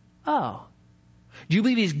 Oh. Do you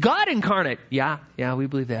believe He's God incarnate? Yeah, we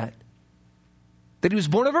believe that. That He was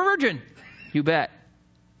born of a virgin? You bet.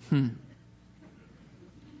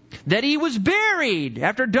 That He was buried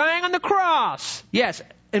after dying on the cross? Yes.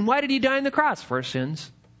 And why did he die on the cross? For our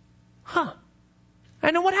sins. Huh.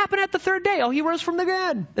 And then what happened at the third day? Oh, he rose from the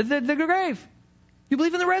dead, the grave. You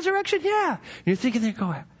believe in the resurrection? Yeah. And you're thinking there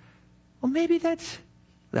going, well, maybe that's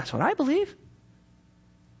what I believe.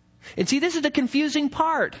 And see, this is the confusing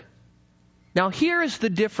part. Now, here is the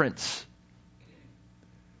difference.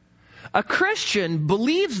 A Christian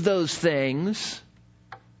believes those things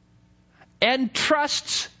and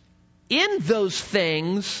trusts in those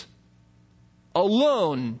things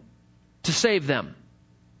alone to save them.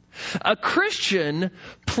 A Christian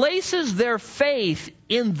places their faith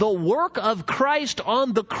in the work of Christ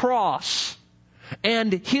on the cross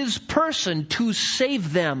and His person to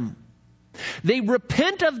save them. They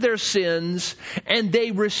repent of their sins and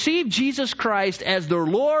they receive Jesus Christ as their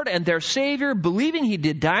Lord and their Savior, believing He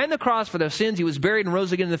did die on the cross for their sins. He was buried and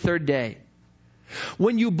rose again the third day.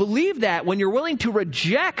 When you believe that, when you're willing to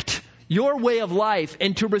reject your way of life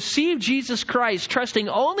and to receive Jesus Christ, trusting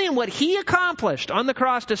only in what He accomplished on the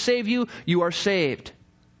cross to save you, you are saved.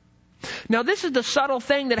 Now, this is the subtle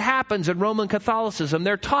thing that happens in Roman Catholicism.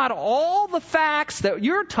 They're taught all the facts that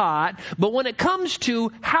you're taught, but when it comes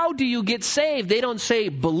to how do you get saved, they don't say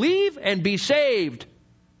believe and be saved.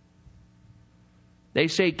 They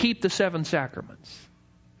say keep the 7 sacraments.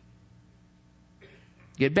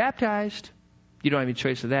 Get baptized. You don't have any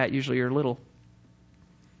choice of that. Usually you're little.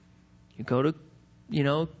 You go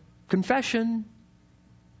to, confession.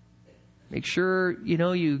 Make sure,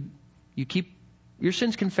 you keep your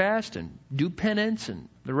sins confessed and do penance and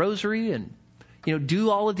the rosary and,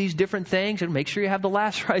 do all of these different things and make sure you have the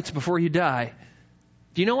last rites before you die.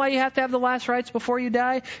 Do you know why you have to have the last rites before you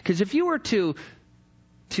die? Because if you were to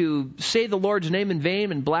say the Lord's name in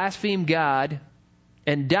vain and blaspheme God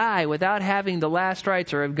and die without having the last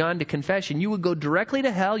rites or have gone to confession, you would go directly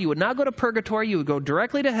to hell. You would not go to purgatory. You would go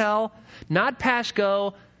directly to hell, not pass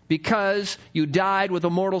go, because you died with a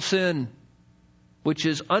mortal sin, which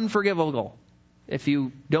is unforgivable if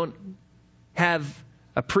you don't have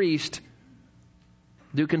a priest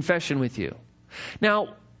do confession with you.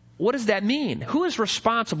 Now, what does that mean? Who is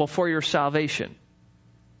responsible for your salvation?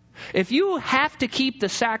 If you have to keep the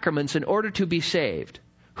sacraments in order to be saved,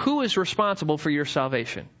 who is responsible for your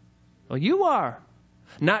salvation? Well, you are.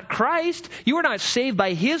 Not Christ. You are not saved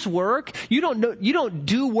by His work. You don't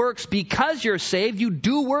do works because you're saved. You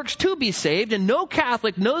do works to be saved. And no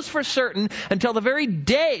Catholic knows for certain until the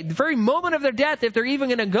very moment of their death if they're even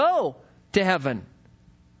going to go to heaven.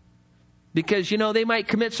 Because, they might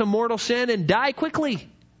commit some mortal sin and die quickly.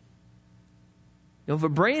 Of a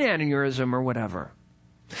brain aneurysm or whatever.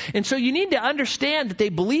 And so you need to understand that they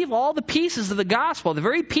believe all the pieces of the gospel, the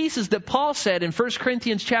very pieces that Paul said in 1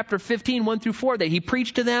 Corinthians chapter 15, 1 through 4, that he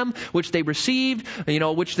preached to them, which they received,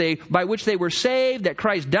 by which they were saved, that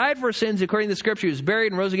Christ died for sins according to the Scripture, He was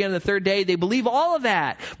buried and rose again on the third day. They believe all of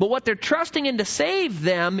that. But what they're trusting in to save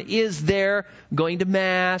them is their going to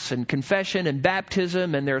Mass and confession and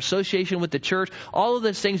baptism and their association with the church. All of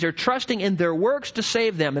those things, they're trusting in their works to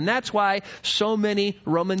save them. And that's why so many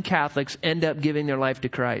Roman Catholics end up giving their life to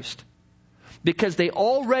Christ. Because they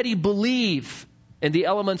already believe in the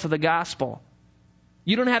elements of the gospel.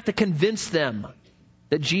 You don't have to convince them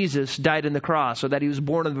that Jesus died on the cross or that He was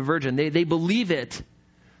born of a virgin. They believe it.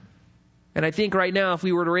 And I think right now, if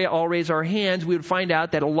we were to all raise our hands, we would find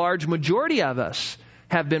out that a large majority of us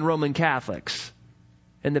have been Roman Catholics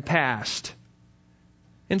in the past.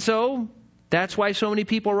 And so, that's why so many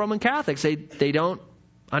people are Roman Catholics. They don't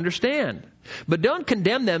understand. But don't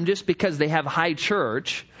condemn them just because they have high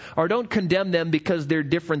church, or don't condemn them because they're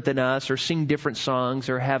different than us or sing different songs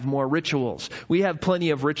or have more rituals. We have plenty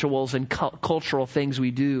of rituals and cultural things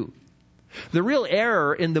we do. The real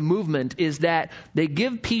error in the movement is that they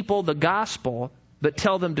give people the gospel but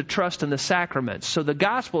tell them to trust in the sacraments. So the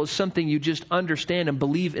gospel is something you just understand and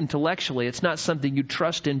believe intellectually. It's not something you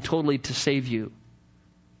trust in totally to save you.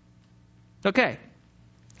 Okay,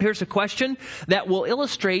 here's a question that will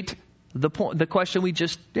illustrate the question we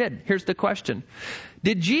just did. Here's the question.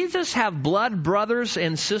 Did Jesus have blood brothers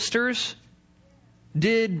and sisters?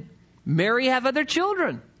 Did Mary have other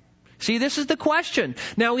children? See, this is the question.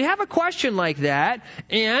 Now, we have a question like that,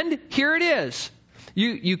 and here it is.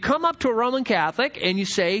 You come up to a Roman Catholic and you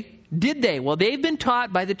say, did they? Well, they've been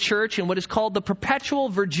taught by the church in what is called the perpetual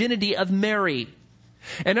virginity of Mary.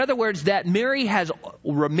 In other words, that Mary has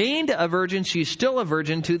remained a virgin. She's still a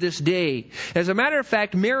virgin to this day. As a matter of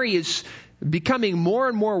fact, Mary is becoming more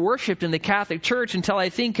and more worshipped in the Catholic Church until I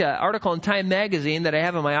think an article in Time magazine that I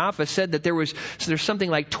have in my office said that there's something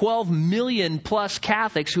like 12 million plus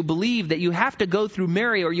Catholics who believe that you have to go through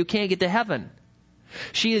Mary or you can't get to heaven.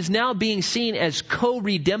 She is now being seen as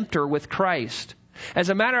co-redemptor with Christ. As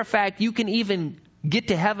a matter of fact, you can even get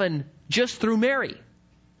to heaven just through Mary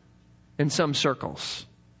in some circles.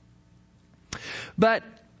 But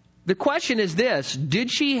the question is this: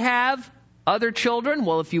 did she have other children?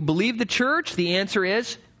 Well, if you believe the church, the answer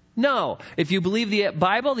is no. If you believe the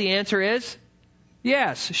Bible, the answer is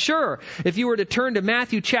yes, sure. If you were to turn to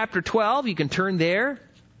Matthew chapter 12, you can turn there.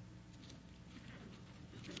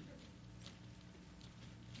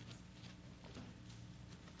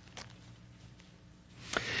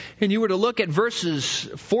 And you were to look at verses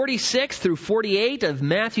 46 through 48 of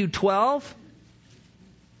Matthew 12.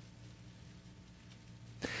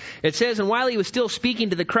 It says, "And while he was still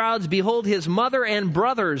speaking to the crowds, behold, his mother and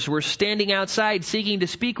brothers were standing outside seeking to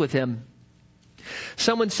speak with him.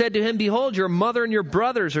 Someone said to him, 'Behold, your mother and your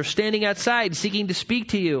brothers are standing outside seeking to speak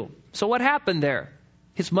to you.'" So what happened there?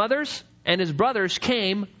 His mothers and his brothers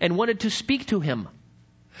came and wanted to speak to him.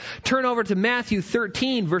 Turn over to Matthew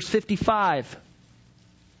 13, verse 55.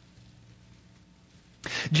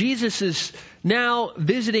 Jesus is now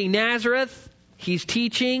visiting Nazareth. He's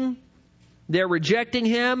teaching. They're rejecting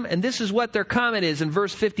him. And this is what their comment is in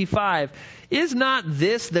verse 55. "Is not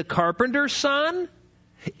this the carpenter's son?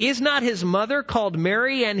 Is not his mother called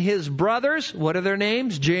Mary, and his brothers," what are their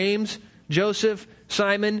names? James, Joseph,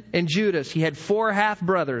 Simon, and Judas. He had 4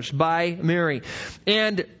 half-brothers by Mary.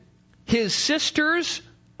 "And his sisters,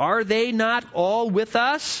 are they not all with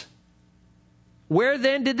us? Where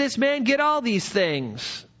then did this man get all these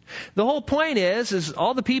things?" The whole point is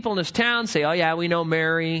all the people in this town say, "Oh yeah, we know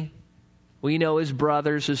Mary. We know his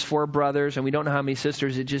brothers, his 4 brothers, and we don't know how many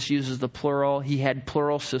sisters." It just uses the plural. He had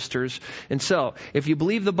plural sisters. And so, if you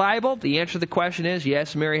believe the Bible, the answer to the question is,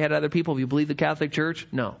 yes, Mary had other people. If you believe the Catholic Church,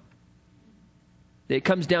 no. It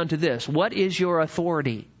comes down to this: what is your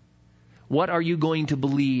authority? What are you going to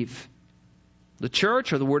believe? The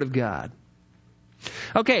church or the Word of God?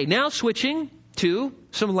 Okay, now switching to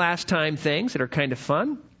some last time things that are kind of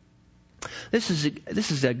fun. This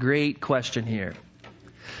is a great question here.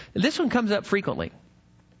 This one comes up frequently.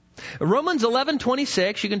 Romans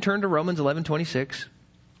 11:26, you can turn to Romans 11:26,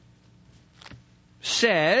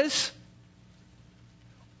 says,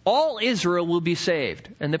 all Israel will be saved.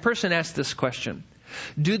 And the person asked this question: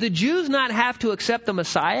 do the Jews not have to accept the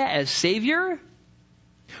Messiah as Savior?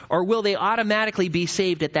 Or will they automatically be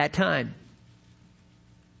saved at that time?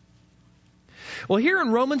 Well, here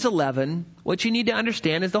in Romans 11, what you need to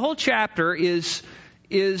understand is the whole chapter is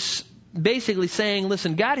basically saying,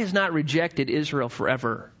 listen, God has not rejected Israel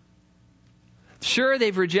forever. Sure,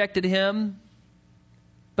 they've rejected Him,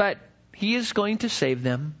 but He is going to save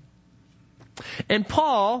them. And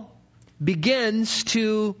Paul begins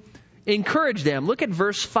to encourage them. Look at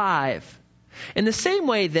verse 5. In the same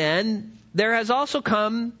way, then, there has also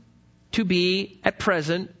come to be at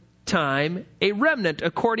present time a remnant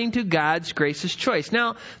according to God's gracious choice.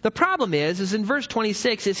 Now, the problem is in verse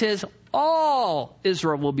 26 it says all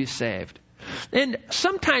Israel will be saved. And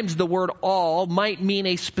sometimes the word all might mean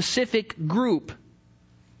a specific group.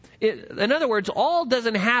 In other words, all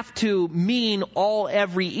doesn't have to mean all,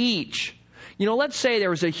 every, each. You know, let's say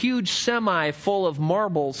there was a huge semi full of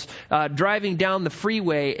marbles driving down the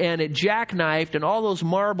freeway, and it jackknifed and all those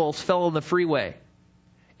marbles fell on the freeway.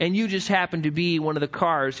 And you just happened to be one of the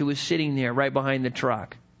cars who was sitting there right behind the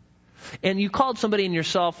truck. And you called somebody in your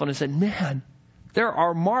cell phone and said, man, there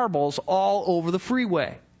are marbles all over the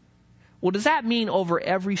freeway. Well, does that mean over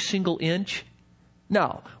every single inch?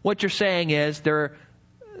 No. What you're saying is they're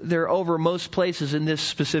over most places in this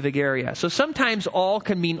specific area. So sometimes all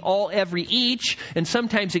can mean all, every, each, and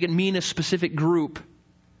sometimes it can mean a specific group.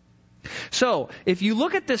 So, if you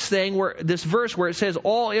look at this verse where it says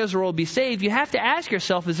all Israel will be saved, you have to ask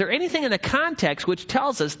yourself, is there anything in the context which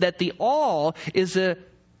tells us that the all is a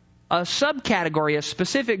subcategory, a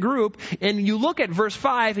specific group? And you look at verse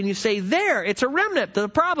 5 and you say, there, it's a remnant. The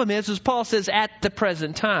problem is, as Paul says, at the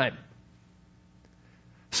present time.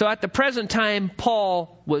 So at the present time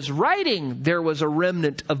Paul was writing, there was a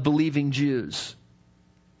remnant of believing Jews.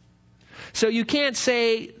 So you can't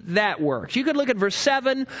say that works. You could look at verse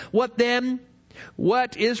 7. What then?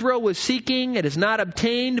 What Israel was seeking, it is not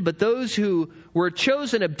obtained, but those who were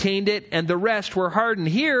chosen obtained it, and the rest were hardened.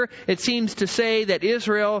 Here, it seems to say that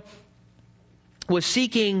Israel was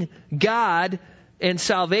seeking God and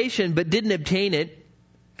salvation, but didn't obtain it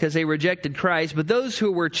because they rejected Christ. But those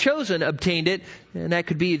who were chosen obtained it, and that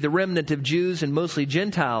could be the remnant of Jews and mostly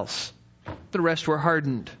Gentiles. The rest were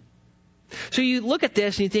hardened. So you look at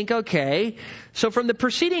this and you think, okay, so from the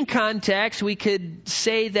preceding context, we could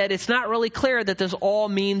say that it's not really clear that this all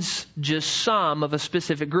means just some of a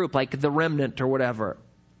specific group, like the remnant or whatever.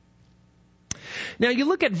 Now you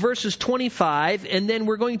look at verses 25, and then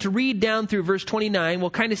we're going to read down through verse 29. We'll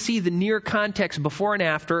kind of see the near context before and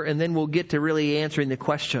after, and then we'll get to really answering the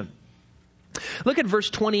question. Look at verse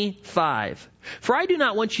 25. For I do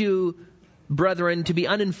not want you, brethren, to be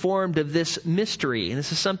uninformed of this mystery, and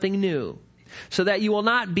this is something new, so that you will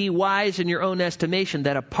not be wise in your own estimation,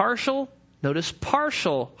 that a partial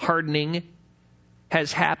hardening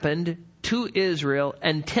has happened to Israel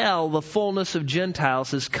until the fullness of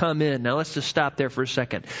Gentiles has come in. Now let's just stop there for a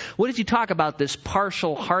second. What does he talk about, this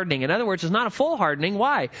partial hardening? In other words, it's not a full hardening.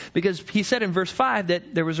 Why? Because he said in verse 5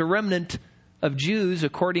 that there was a remnant of Jews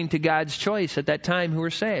according to God's choice at that time who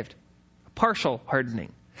were saved. Partial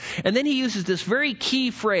hardening. And then he uses this very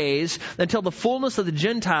key phrase, until the fullness of the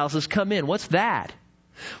Gentiles has come in. What's that?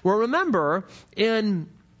 Well, remember,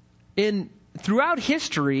 throughout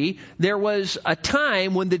history, there was a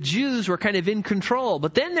time when the Jews were kind of in control,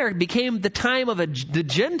 but then there became the time of the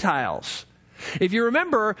Gentiles. If you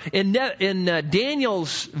remember in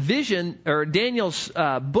Daniel's vision, or Daniel's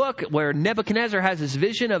book, where Nebuchadnezzar has his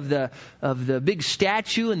vision of the big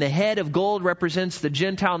statue, and the head of gold represents the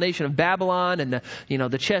Gentile nation of Babylon, and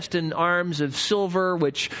the chest and arms of silver,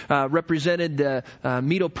 which represented the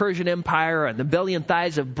Medo-Persian Empire, and the belly and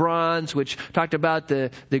thighs of bronze, which talked about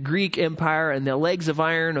the Greek Empire, and the legs of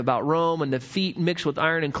iron about Rome, and the feet mixed with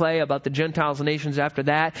iron and clay about the Gentiles and nations after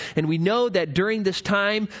that. And we know that during this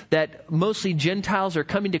time that mostly Gentiles are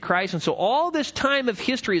coming to Christ. And so all this time of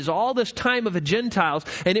history is all this time of the Gentiles,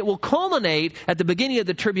 and it will culminate at the beginning of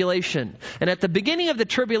the tribulation. And at the beginning of the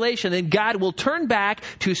tribulation, then God will turn back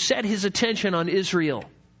to set his attention on Israel.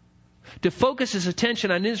 To focus his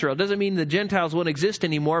attention on Israel. Doesn't mean the Gentiles won't exist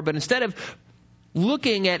anymore, but instead of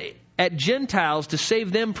looking at Gentiles to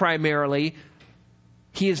save them primarily,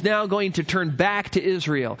 he is now going to turn back to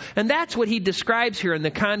Israel. And that's what he describes here in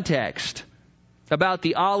the context. About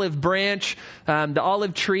the olive branch, the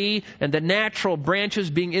olive tree, and the natural branches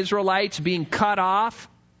being Israelites being cut off.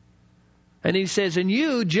 And he says, and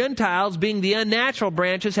you, Gentiles, being the unnatural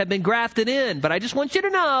branches, have been grafted in. But I just want you to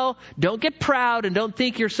know, don't get proud and don't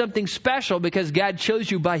think you're something special because God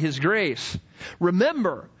chose you by his grace.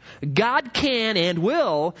 Remember, God can and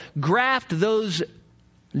will graft those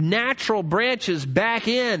natural branches back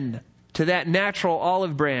in to that natural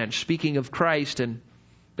olive branch, speaking of Christ and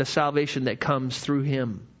the salvation that comes through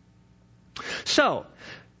him. So,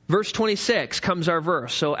 verse 26 comes our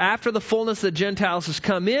verse. So after the fullness of the Gentiles has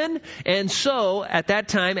come in, and so at that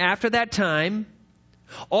time, after that time,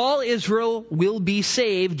 all Israel will be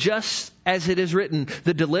saved, just as it is written.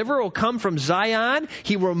 The deliverer will come from Zion.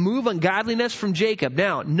 He will remove ungodliness from Jacob.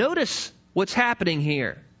 Now, notice what's happening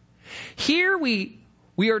here. Here we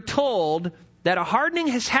are told that a hardening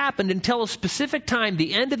has happened until a specific time,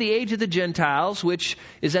 the end of the age of the Gentiles, which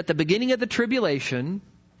is at the beginning of the tribulation.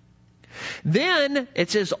 Then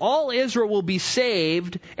it says all Israel will be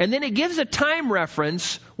saved, and then it gives a time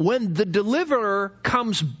reference when the deliverer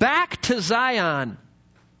comes back to Zion.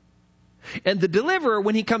 And the deliverer,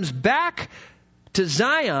 when he comes back to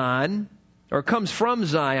Zion, or comes from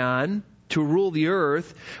Zion to rule the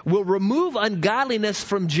earth, will remove ungodliness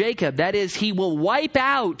from Jacob. That is, he will wipe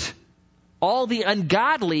out all the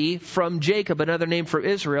ungodly from Jacob, another name for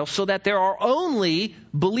Israel, so that there are only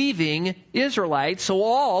believing Israelites, so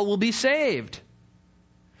all will be saved.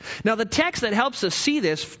 Now the text that helps us see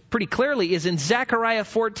this pretty clearly is in Zechariah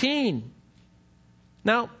 14.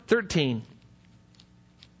 Now, 13.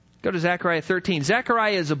 Go to Zechariah 13.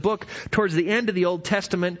 Zechariah is a book towards the end of the Old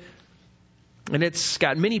Testament, and it's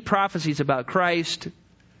got many prophecies about Christ,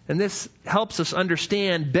 and this helps us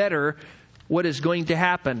understand better what is going to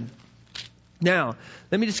happen. Now,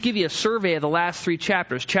 let me just give you a survey of the last three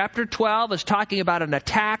chapters. Chapter 12 is talking about an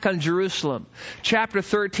attack on Jerusalem. Chapter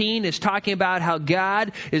 13 is talking about how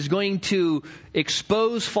God is going to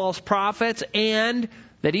expose false prophets, and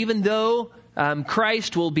that even though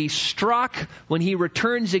Christ will be struck when he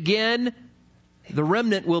returns again, the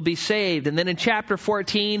remnant will be saved. And then in chapter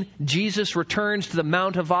 14, Jesus returns to the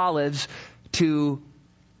Mount of Olives to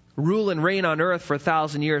rule and reign on earth for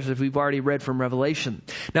 1,000 years, as we've already read from Revelation.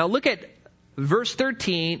 Now look at verse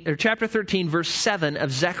 13, or chapter 13, verse 7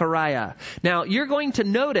 of Zechariah. Now, you're going to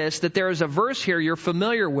notice that there is a verse here you're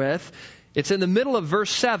familiar with. It's in the middle of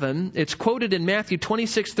verse 7. It's quoted in Matthew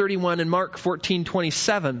 26:31 and Mark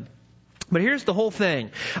 14:27. But here's the whole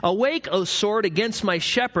thing. Awake, O sword, against my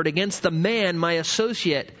shepherd, against the man, my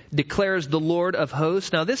associate, declares the Lord of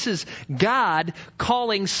hosts. Now, this is God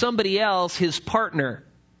calling somebody else his partner.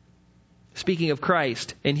 Speaking of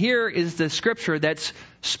Christ. And here is the scripture that's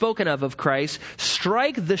spoken of Christ.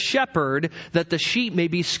 Strike the shepherd that the sheep may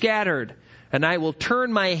be scattered, and I will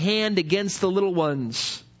turn my hand against the little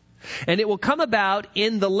ones. And it will come about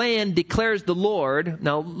in the land, declares the Lord.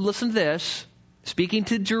 Now listen to this. Speaking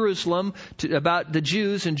to Jerusalem, about the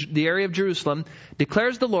Jews in the area of Jerusalem,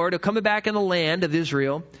 declares the Lord, it'll come back in the land of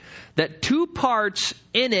Israel, that 2 parts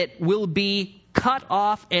in it will be cut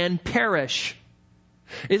off and perish.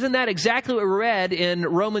 Isn't that exactly what we read in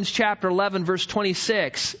Romans chapter 11, verse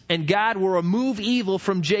 26? And God will remove evil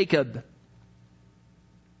from Jacob.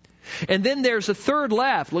 And then there's a third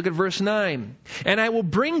left. Look at verse 9. And I will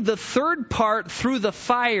bring the third part through the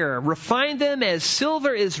fire, refine them as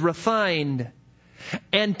silver is refined,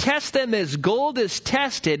 and test them as gold is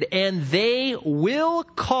tested, and they will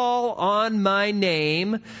call on my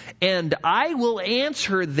name, and I will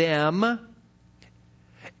answer them,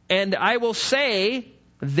 and I will say,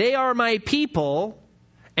 they are my people,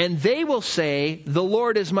 and they will say, the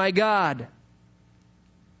Lord is my God.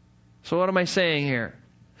 So what am I saying here?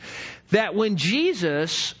 That when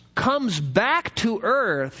Jesus comes back to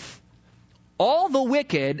earth, all the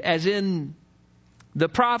wicked, as in the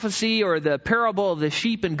prophecy or the parable of the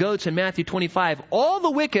sheep and goats in Matthew 25, all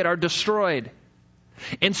the wicked are destroyed.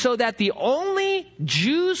 And so that the only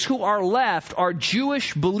Jews who are left are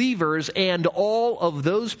Jewish believers, and all of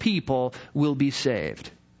those people will be saved.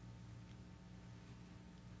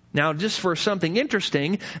 Now, just for something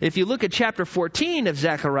interesting, if you look at chapter 14 of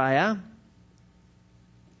Zechariah,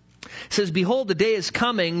 it says, behold, the day is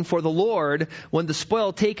coming for the Lord when the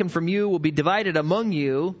spoil taken from you will be divided among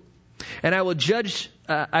you. And I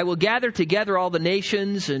will gather together all the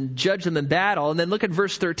nations and judge them in battle. And then look at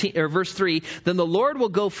verse 3. Then the Lord will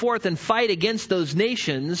go forth and fight against those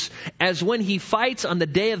nations as when he fights on the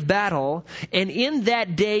day of battle. And in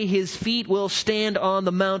that day his feet will stand on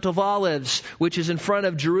the Mount of Olives, which is in front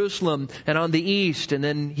of Jerusalem and on the east. And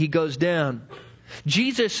then he goes down.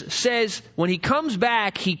 Jesus says when he comes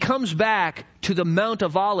back to the Mount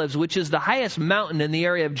of Olives, which is the highest mountain in the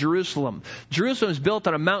area of Jerusalem. Jerusalem is built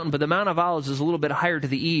on a mountain, but the Mount of Olives is a little bit higher to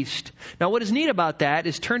the east. Now what is neat about that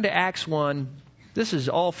is turn to Acts 1. This is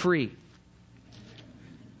all free.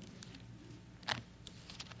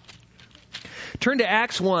 Turn to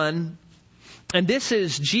Acts 1. And this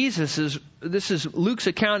is Luke's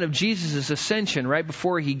account of Jesus' ascension right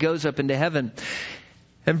before he goes up into heaven.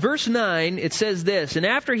 In verse 9, it says this, and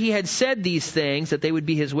after he had said these things, that they would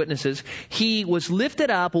be his witnesses, he was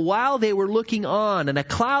lifted up while they were looking on, and a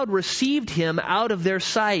cloud received him out of their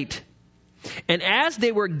sight. And as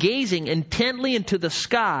they were gazing intently into the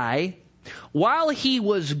sky, while he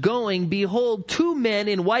was going, behold, 2 men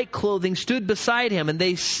in white clothing stood beside him, and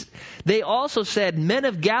they also said, Men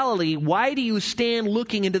of Galilee, why do you stand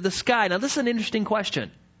looking into the sky? Now, this is an interesting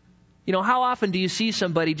question. You know, how often do you see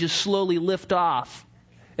somebody just slowly lift off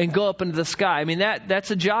and go up into the sky? I mean, that's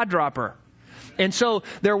a jaw dropper. And so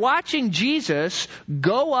they're watching Jesus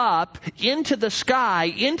go up into the sky,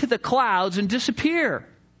 into the clouds, and disappear.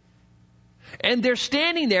 And they're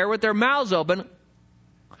standing there with their mouths open.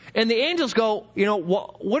 And the angels go,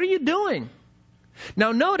 what are you doing?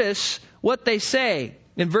 Now notice what they say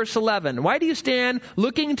in verse 11. Why do you stand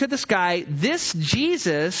looking into the sky? This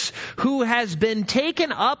Jesus who has been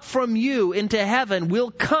taken up from you into heaven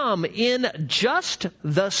will come in just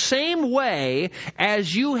the same way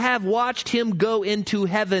as you have watched him go into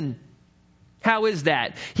heaven. How is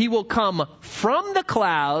that? He will come from the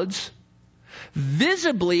clouds,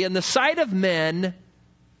 visibly in the sight of men,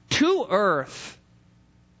 to earth.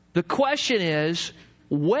 The question is,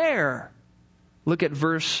 where? Look at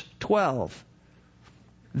verse 12.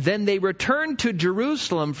 Then they returned to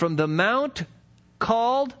Jerusalem from the mount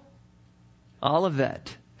called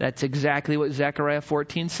Olivet. That's exactly what Zechariah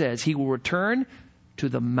 14 says. He will return to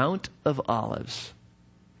the Mount of Olives.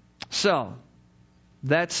 So,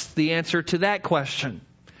 that's the answer to that question.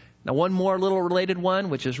 Now, one more little related one,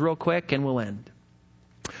 which is real quick, and we'll end.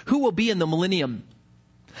 Who will be in the millennium?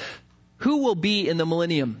 Who will be in the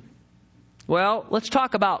millennium? Well, let's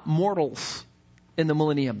talk about mortals in the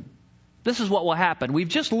millennium. This is what will happen. We've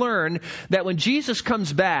just learned that when Jesus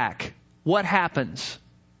comes back, what happens?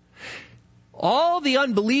 All the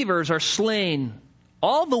unbelievers are slain.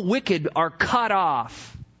 All the wicked are cut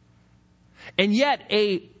off. And yet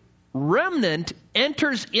a remnant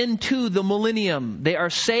enters into the millennium. They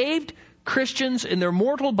are saved Christians in their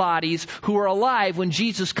mortal bodies who are alive when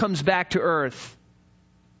Jesus comes back to earth.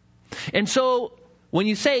 And so when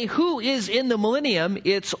you say who is in the millennium,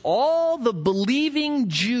 it's all the believing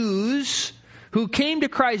Jews who came to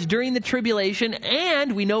Christ during the tribulation,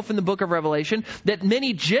 and we know from the book of Revelation that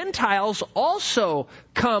many Gentiles also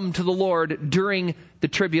come to the Lord during the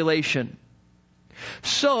tribulation.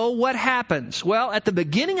 So what happens? Well, at the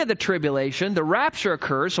beginning of the tribulation, the rapture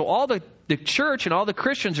occurs, so all the church and all the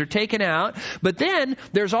Christians are taken out. But then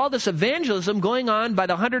there's all this evangelism going on by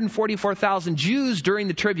the 144,000 Jews during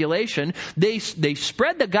the tribulation. They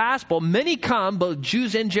spread the gospel. Many come, both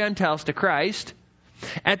Jews and Gentiles, to Christ.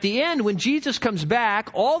 At the end, when Jesus comes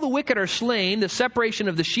back, all the wicked are slain, the separation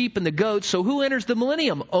of the sheep and the goats. So who enters the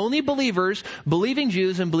millennium? Only believers, believing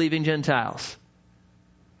Jews and believing Gentiles.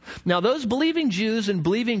 Now, those believing Jews and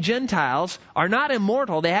believing Gentiles are not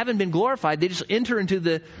immortal. They haven't been glorified. They just enter into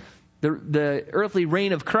the earthly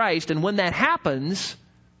reign of Christ. And when that happens,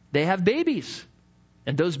 they have babies.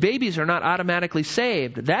 And those babies are not automatically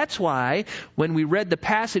saved. That's why when we read the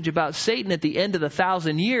passage about Satan at the end of the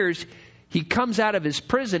 1,000 years, he comes out of his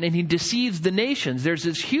prison and he deceives the nations. There's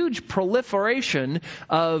this huge proliferation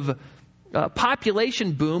of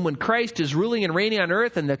population boom when Christ is ruling and reigning on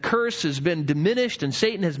earth, and the curse has been diminished and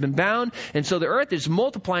Satan has been bound. And so the earth is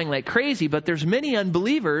multiplying like crazy, but there's many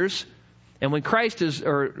unbelievers. And when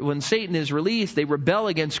when Satan is released, they rebel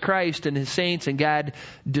against Christ and his saints, and God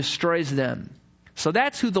destroys them. So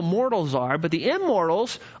that's who the mortals are. But the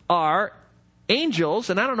immortals are angels,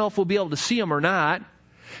 and I don't know if we'll be able to see them or not.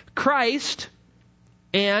 Christ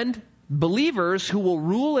and believers who will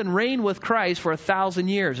rule and reign with Christ for 1,000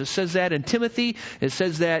 years. It says that in Timothy. It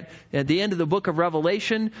says that at the end of the book of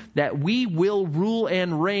Revelation, that we will rule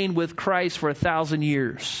and reign with Christ for 1,000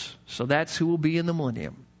 years. So that's who will be in the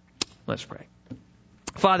millennium. Let's pray.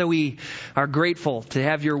 Father, we are grateful to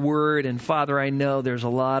have your word. And Father, I know there's a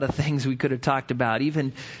lot of things we could have talked about,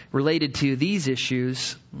 even related to these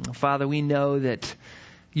issues. Father, we know that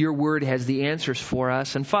your word has the answers for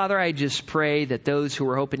us. And Father, I just pray that those who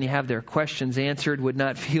are hoping to have their questions answered would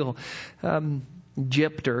not feel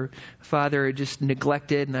gypped or, Father, just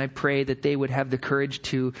neglected. And I pray that they would have the courage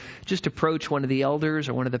to just approach one of the elders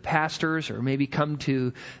or one of the pastors, or maybe come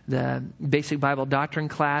to the basic Bible doctrine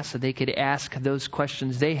class so they could ask those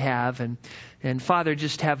questions they have. And Father,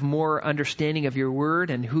 just have more understanding of your word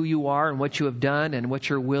and who you are and what you have done and what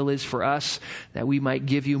your will is for us, that we might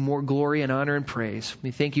give you more glory and honor and praise.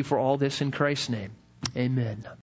 We thank you for all this in Christ's name. Amen.